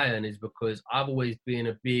to Bayern is because I've always been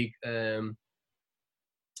a big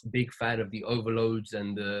fan of the overloads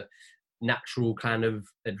and the natural kind of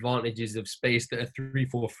advantages of space that a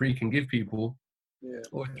 3-4-3 can give people.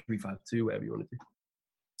 Or 3-5-2, whatever you want to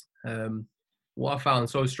do. What I found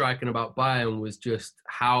so striking about Bayern was just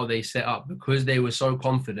how they set up, because they were so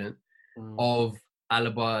confident of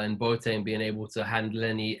Alaba and Boateng being able to handle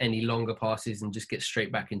any longer passes and just get straight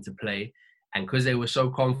back into play. And because they were so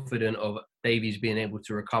confident of Davies being able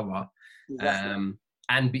to recover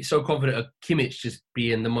and be so confident of Kimmich just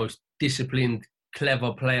being the most disciplined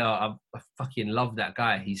clever player. I fucking love that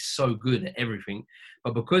guy. He's so good at everything.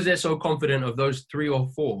 But because they're so confident of those 3 or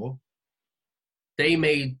 4,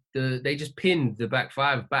 they just pinned the back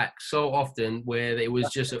 5 back so often where it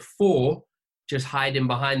was just at 4, just hiding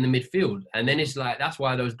behind the midfield. And then it's like, that's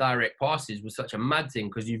why those direct passes was such a mad thing,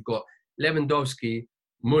 because you've got Lewandowski,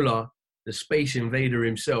 Muller, the space invader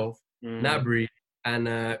himself, Gnabry, and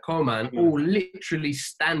Coman all literally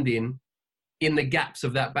standing in the gaps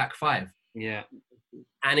of that back 5. Yeah.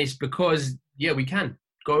 And it's because, we can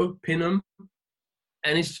go pin them.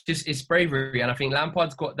 And it's bravery. And I think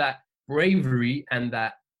Lampard's got that bravery and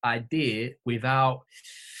that idea without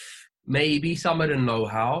maybe some of the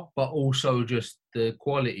know-how, but also just the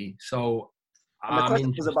quality. So, and the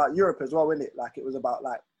question was about Europe as well, wasn't it? Like, it was about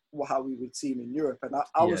like how we would see him in Europe. And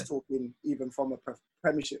I was talking even from a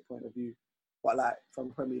Premiership point of view, but like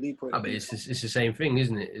from Premier League point of view. But it's the same thing,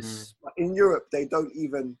 isn't it? In Europe, they don't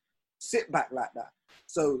even sit back like that.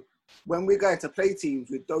 So when we're going to play teams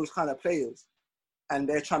with those kind of players and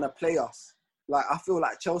they're trying to play us, like, I feel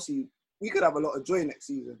like Chelsea, we could have a lot of joy next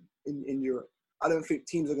season in Europe. I don't think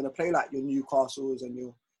teams are going to play like your Newcastles and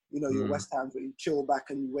your West Hams, where you chill back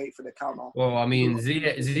and you wait for the counter. Well, I mean,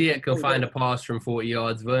 Ziyech can find a pass from 40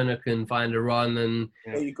 yards. Werner can find a run, and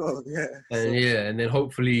there you go. And then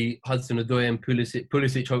hopefully Hudson-Odoi and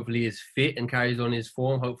Pulisic hopefully is fit and carries on his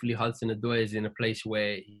form. Hopefully Hudson-Odoi is in a place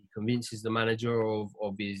where he convinces the manager of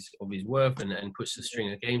his worth and puts the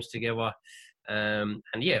string of games together.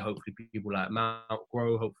 Hopefully people like Mount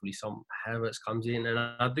grow. Hopefully some Havertz comes in, and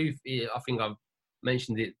I think I've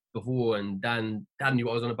mentioned it before, and Dan knew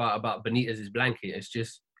what I was on about Benitez's blanket. It's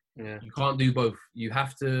just you can't do both. You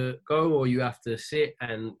have to go or you have to sit,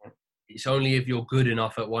 and it's only if you're good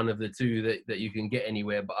enough at one of the two that you can get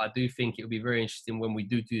anywhere. But I do think it'll be very interesting when we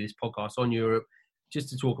do this podcast on Europe, just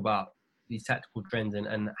to talk about these tactical trends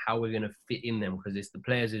and how we're going to fit in them, because it's the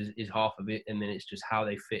players is half of it, and then it's just how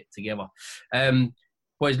they fit together.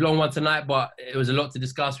 Boys, long one tonight, but it was a lot to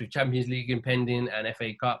discuss with Champions League impending and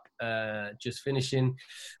FA Cup just finishing,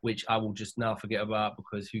 which I will just now forget about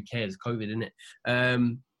because who cares? COVID, isn't it?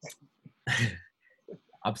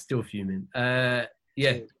 I'm still fuming.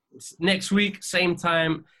 Next week, same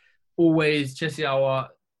time, always Chelsea Hour.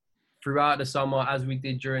 Throughout the summer, as we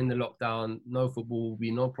did during the lockdown, no football will be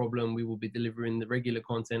no problem. We will be delivering the regular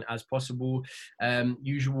content as possible.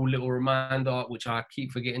 Usual little reminder, which I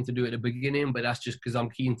keep forgetting to do at the beginning, but that's just because I'm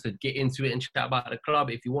keen to get into it and chat about the club.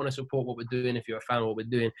 If you want to support what we're doing, if you're a fan of what we're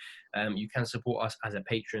doing, you can support us as a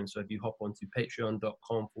patron. So if you hop onto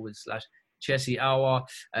patreon.com/Chelsea Hour.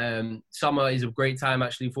 Summer is a great time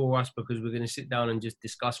actually for us because we're going to sit down and just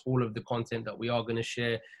discuss all of the content that we are going to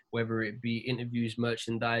share, whether it be interviews,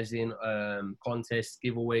 merchandising, contests,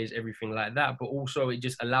 giveaways, everything like that. But also it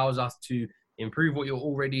just allows us to improve what you're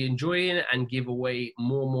already enjoying and give away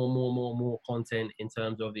more content in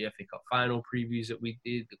terms of the FA Cup final previews that we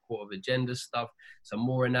did, the Court of Agenda stuff, some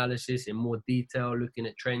more analysis in more detail, looking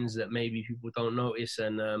at trends that maybe people don't notice.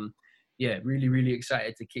 And really, really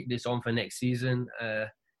excited to kick this on for next season.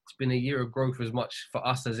 It's been a year of growth as much for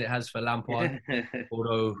us as it has for Lampard.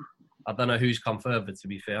 Although I don't know who's come further, to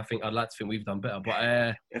be fair. I'd like to think we've done better.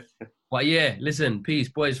 But yeah, listen, peace.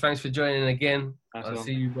 Boys, thanks for joining again. I'll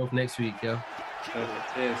see you both next week, yeah?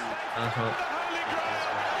 Cheers.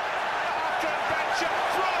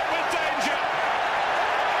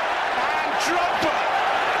 Drogba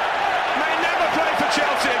may never play for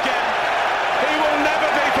Chelsea again. He will never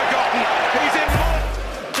be forgotten. He's in.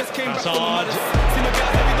 Just came back from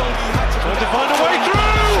trying to find a way through.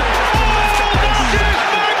 Oh, that is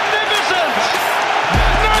magnificent!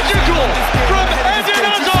 Magical from Eden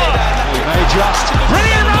Hazard. He may just bring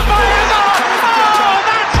it up by Hazard. Oh,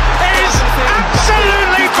 that is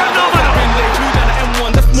absolutely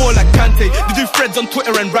phenomenal. That's more like Kante. They do threads on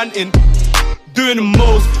Twitter and ranting. Doing the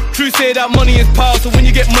most. True say that money is power, so when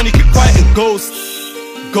you get money, keep quiet and ghost.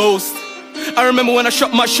 I remember when I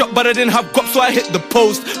shot my shot, but I didn't have guap, so I hit the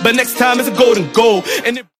post. But next time it's a golden goal.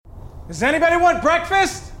 Does anybody want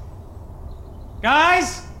breakfast?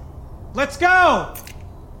 Guys, let's go.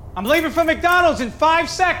 I'm leaving for McDonald's in 5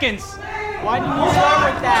 seconds. Why didn't you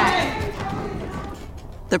start with that?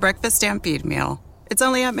 The Breakfast Stampede Meal. It's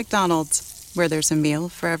only at McDonald's, where there's a meal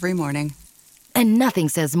for every morning. And nothing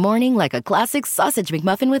says morning like a classic sausage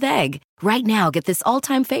McMuffin with egg. Right now, get this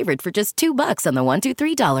all-time favorite for just $2 on the $1,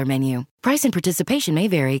 $2, $3 menu. Price and participation may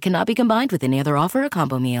vary. Cannot be combined with any other offer or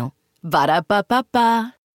combo meal.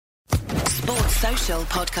 Ba-da-ba-ba-ba. Sports Social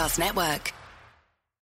Podcast Network.